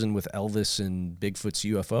Cruising with Elvis and Bigfoot's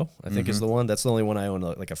UFO? I think is the one. That's the only one I own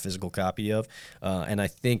like a physical copy of. And I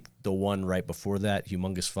think the one right before that,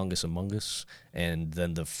 Humongous Fungus Among Us, and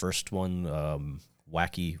then the first one,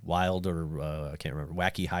 Wacky Wild, or I can't remember,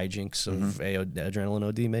 Wacky Hijinks of Adrenaline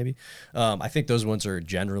OD maybe. I think those ones are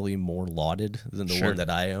generally more lauded than the one that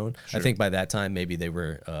I own. I think by that time maybe they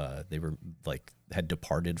were like had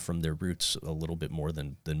departed from their roots a little bit more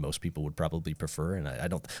than most people would probably prefer, and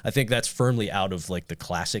I think that's firmly out of like the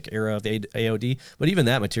classic era of AOD. But even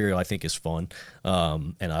that material I think is fun,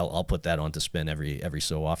 and I'll put that on to spin every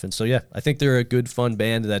so often. So yeah, I think they're a good fun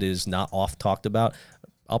band that is not oft talked about.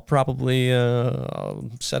 I'll probably I'll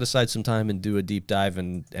set aside some time and do a deep dive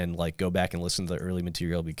and like go back and listen to the early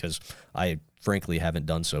material, because I frankly haven't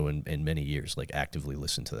done so in many years, like actively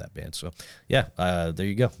listen to that band. So yeah, there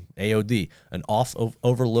you go. AOD, an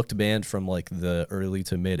overlooked band from like the early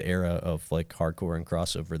to mid era of like hardcore and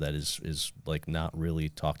crossover that is like not really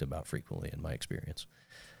talked about frequently in my experience.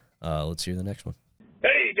 Let's hear the next one.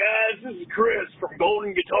 Hey guys, this is Chris from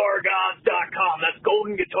GoldenGuitarGods.com. That's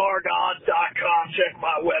GoldenGuitarGods.com. Check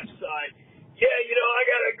my website. Yeah, you know, I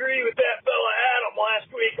gotta agree with that fella Adam last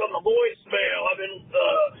week on the voicemail. I've been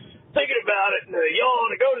thinking about it, and y'all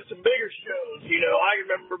want to go to some bigger shows. You know, I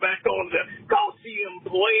remember back on the Coliseum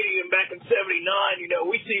Palladium back in '79. You know,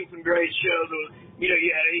 we seen some great shows. You know,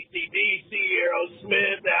 you had AC/DC,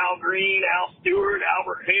 Aerosmith, Al Green, Al Stewart,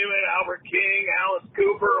 Albert Hammond, Albert King, Alice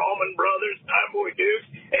Cooper, Allman Brothers, Timeboy Dukes,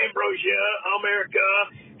 Ambrosia, America,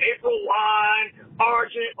 April Wine,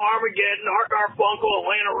 Argent, Armageddon, Art Garfunkel,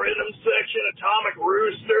 Atlanta Rhythm Section, Atomic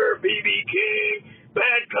Rooster, B.B. King,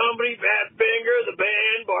 Bad Company, Badfinger, The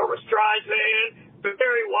Band, Barbra Streisand,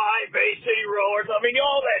 Barry White, Bay City Rollers. I mean,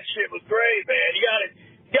 all that shit was great, man. You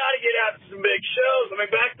gotta get out to some big shows. I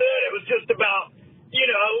mean, back then it was just about, you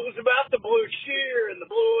know, it was about the Blue Cheer and the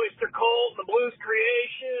Blue Oyster Cult and the Blues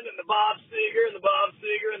Creation and the Bob Seger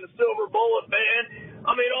and the Silver Bullet Band.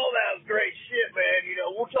 I mean, all that was great shit, man. You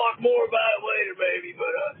know, we'll talk more about it later, maybe.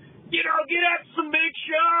 But, you know, get out to some big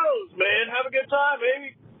shows, man. Have a good time,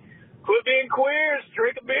 baby. Quit being queers.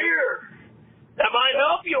 Drink a beer. That might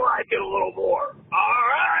help you like it a little more. All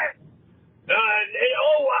right.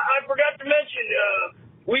 I forgot to mention,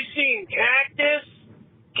 we seen Cactus,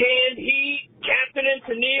 Canned Heat, Captain and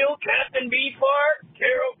Tennille, Captain Beefheart,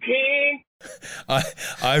 Carole King.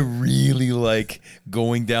 I really like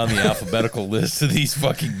going down the alphabetical list of these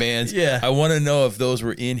fucking bands. Yeah. I want to know if those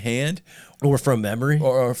were in hand Or from memory.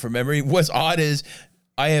 or from memory. What's odd is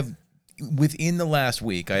I have, within the last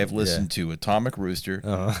week, I have listened to Atomic Rooster,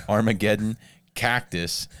 Armageddon,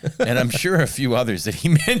 Cactus, and I'm sure a few others that he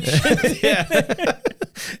mentioned.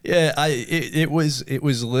 Yeah, it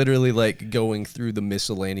was literally like going through the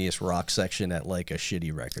miscellaneous rock section at like a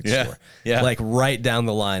shitty record store. Yeah. Like right down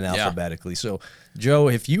the line alphabetically. So Joe,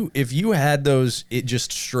 if you had those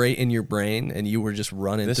just straight in your brain and you were just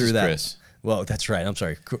running This through is that. Chris. Well, that's right. I'm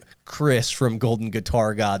sorry. Chris from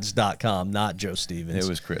GoldenGuitarGods.com, not Joe Stevens. It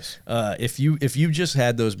was Chris. If you just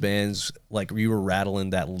had those bands, like you were rattling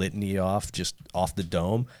that litany off just off the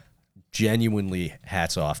dome, genuinely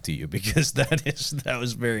hats off to you, because that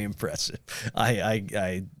was very impressive.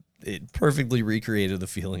 It perfectly recreated the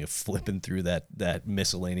feeling of flipping through that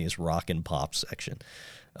miscellaneous rock and pop section.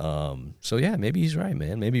 So yeah, maybe he's right,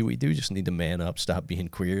 man. Maybe we do just need to man up, stop being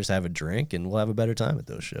queers, have a drink, and we'll have a better time at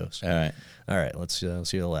those shows. All right. Let's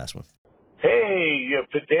see the last one. Hey, you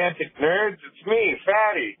pedantic nerds, it's me,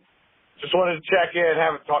 Fatty. Just wanted to check in,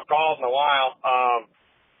 haven't called in a while.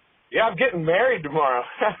 Yeah, I'm getting married tomorrow.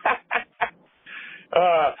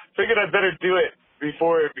 Figured I'd better do it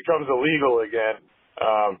before it becomes illegal again.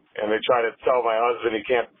 And they try to tell my husband he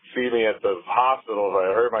can't see me at the hospital if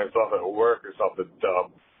I hurt myself at work or something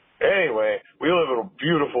dumb. Anyway, we live in a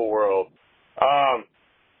beautiful world. I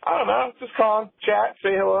don't know, just call, chat,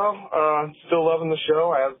 say hello. Still loving the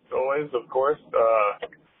show, as always, of course.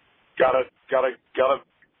 Gotta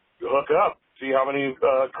hook up, see how many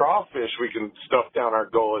crawfish we can stuff down our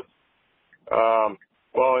gullets.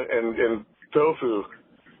 Well, and tofu.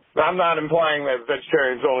 I'm not implying that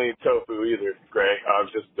vegetarians only eat tofu either, Gray. I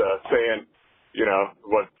was just saying,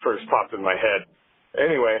 what first popped in my head.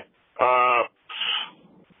 Anyway,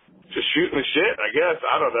 just shooting the shit, I guess.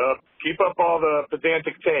 I don't know. Keep up all the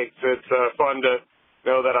pedantic takes. It's fun to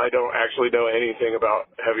know that I don't actually know anything about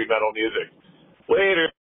heavy metal music.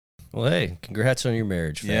 Later. Well, hey, congrats on your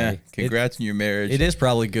marriage, Fanny. Yeah, congrats on your marriage. It is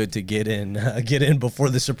probably good to get in before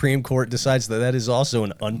the Supreme Court decides that is also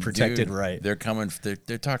an unprotected right. They're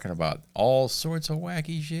they're talking about all sorts of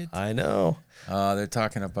wacky shit. I know. They're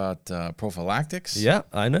talking about prophylactics. Yeah,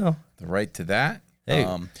 I know. The right to that. Hey.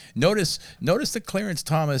 Notice that Clarence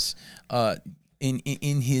Thomas,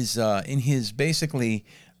 in his basically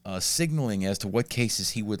signaling as to what cases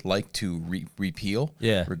he would like to repeal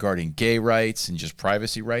regarding gay rights and just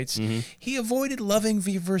privacy rights, he avoided Loving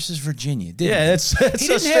versus Virginia, didn't he? That's he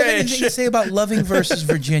didn't have anything to say about Loving versus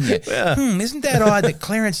Virginia. Isn't that odd that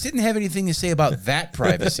Clarence didn't have anything to say about that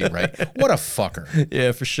privacy right? What a fucker.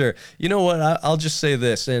 Yeah, for sure. You know what? I'll just say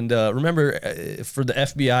this. And remember, for the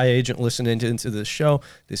FBI agent listening into the show,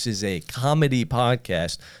 this is a comedy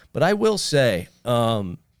podcast. But I will say,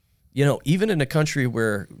 even in a country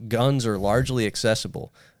where guns are largely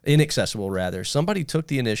inaccessible rather, somebody took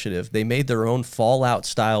the initiative. They made their own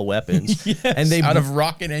Fallout-style weapons, and they out of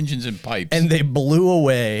rocket engines and pipes, and they blew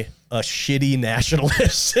away a shitty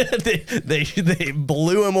nationalist. they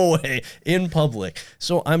blew him away in public.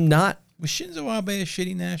 So I'm not. Was Shinzo Abe a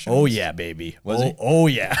shitty nationalist? Oh yeah, baby. Was he? Oh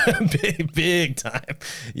yeah, big time.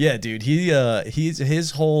 Yeah, dude. He's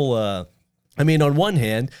his whole. I mean, on one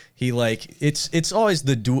hand, it's always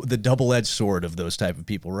the double-edged sword of those type of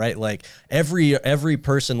people, right? Like every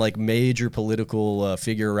person, like major political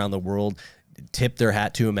figure around the world, tip their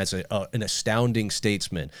hat to him as an astounding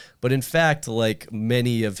statesman. But in fact, like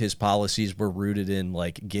many of his policies were rooted in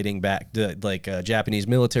like getting back to Japanese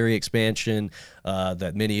military expansion,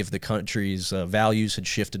 that many of the country's values had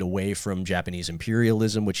shifted away from Japanese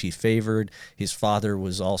imperialism, which he favored. His father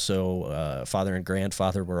was also, father and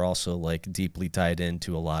grandfather were also like deeply tied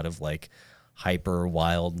into a lot of like hyper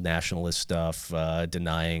wild nationalist stuff,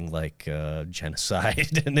 denying like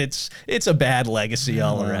genocide, and it's a bad legacy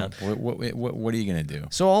all around. What are you gonna do?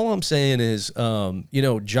 So all I'm saying is,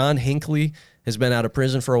 John Hinckley has been out of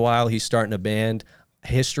prison for a while. He's starting a band.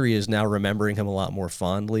 History is now remembering him a lot more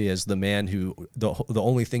fondly as the man who the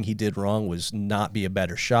only thing he did wrong was not be a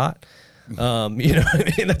better shot. You know what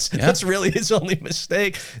I mean? That's really his only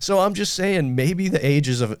mistake. So I'm just saying, maybe the age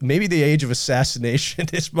of assassination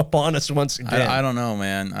is upon us once again. I don't know,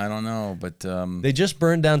 man. I don't know, but they just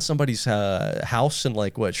burned down somebody's house in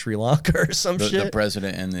like what, Sri Lanka or some shit. The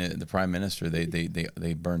president and the prime minister,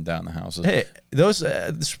 they burned down the houses. Hey, those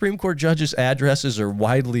the Supreme Court judges' addresses are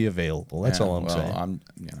widely available. That's all I'm saying.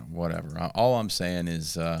 Whatever. All I'm saying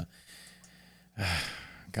is,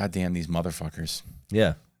 goddamn these motherfuckers.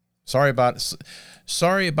 Yeah. Sorry about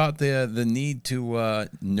the need to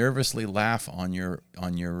nervously laugh on your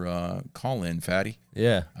call in, Fatty.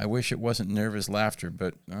 Yeah. I wish it wasn't nervous laughter,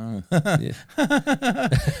 but yeah,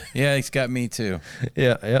 it's got me too.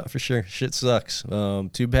 Yeah, for sure. Shit sucks.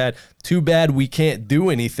 Too bad we can't do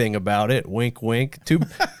anything about it. Wink, wink. Too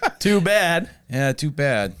bad. Yeah, too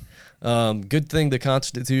bad. Good thing the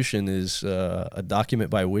Constitution is a document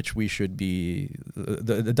by which we should be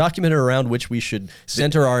the document around which we should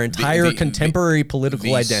center our entire contemporary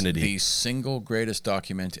political identity. The single greatest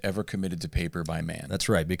document ever committed to paper by man. That's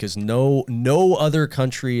right, because no other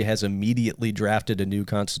country has immediately drafted a new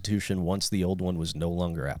constitution once the old one was no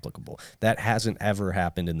longer applicable. That hasn't ever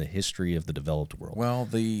happened in the history of the developed world. Well,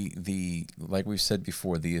 the like we've said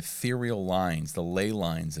before, the ethereal lines, the ley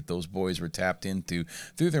lines that those boys were tapped into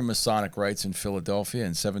through their Masonic rites in Philadelphia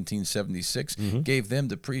in 1776 gave them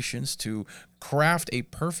the prescience to craft a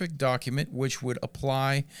perfect document which would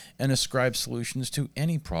apply and ascribe solutions to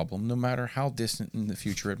any problem, no matter how distant in the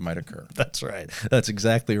future it might occur. That's right. That's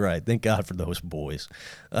exactly right. Thank God for those boys.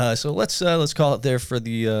 So let's call it there for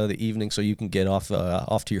the evening, so you can get off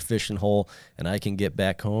to your fishing hole, and I can get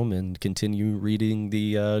back home and continue reading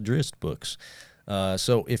the Drizzt books.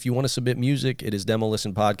 So if you want to submit music, it is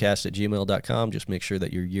demolistenpodcast@gmail.com. Just make sure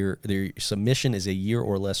that your submission is a year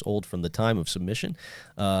or less old from the time of submission.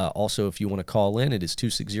 Also, if you want to call in, it is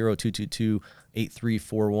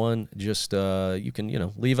 260-222-8341. Just you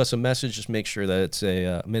can leave us a message. Just make sure that it's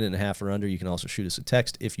a minute and a half or under. You can also shoot us a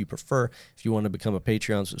text if you prefer. If you want to become a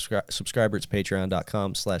Patreon subscriber, it's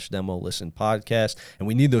patreon.com/demolistenpodcast. And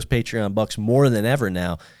we need those Patreon bucks more than ever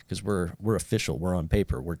now, because we're official. We're on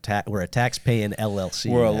paper. We're a tax-paying LLC.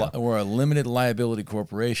 We're a limited liability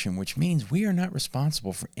corporation, which means we are not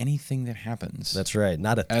responsible for anything that happens. That's right.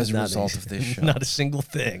 As a result of this show. Not a single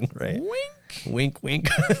thing, right? Wink, wink.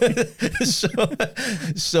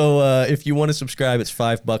 So if you want to subscribe, it's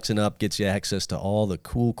 $5 and up. Gets you access to all the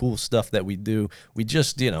cool stuff that we do. We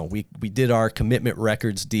just, we did our Commitment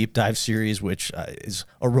Records deep dive series, which is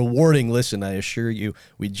a rewarding listen, I assure you.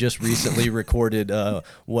 We just recently recorded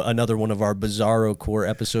another one of our Bizarro Core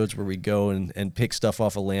episodes, where we go and pick stuff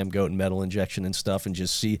off of Lamb Goat and Metal Injection and stuff, and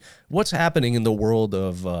just see what's happening in the world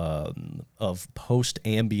of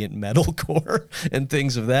post-ambient metalcore and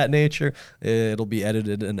things of that nature. It'll be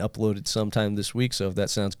edited and uploaded sometime this week, so if that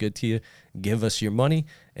sounds good to you, give us your money.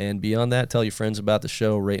 And beyond that, tell your friends about the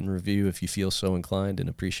show, rate and review if you feel so inclined, and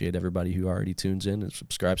appreciate everybody who already tunes in and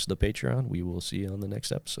subscribes to the Patreon. We will see you on the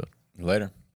next episode. Later.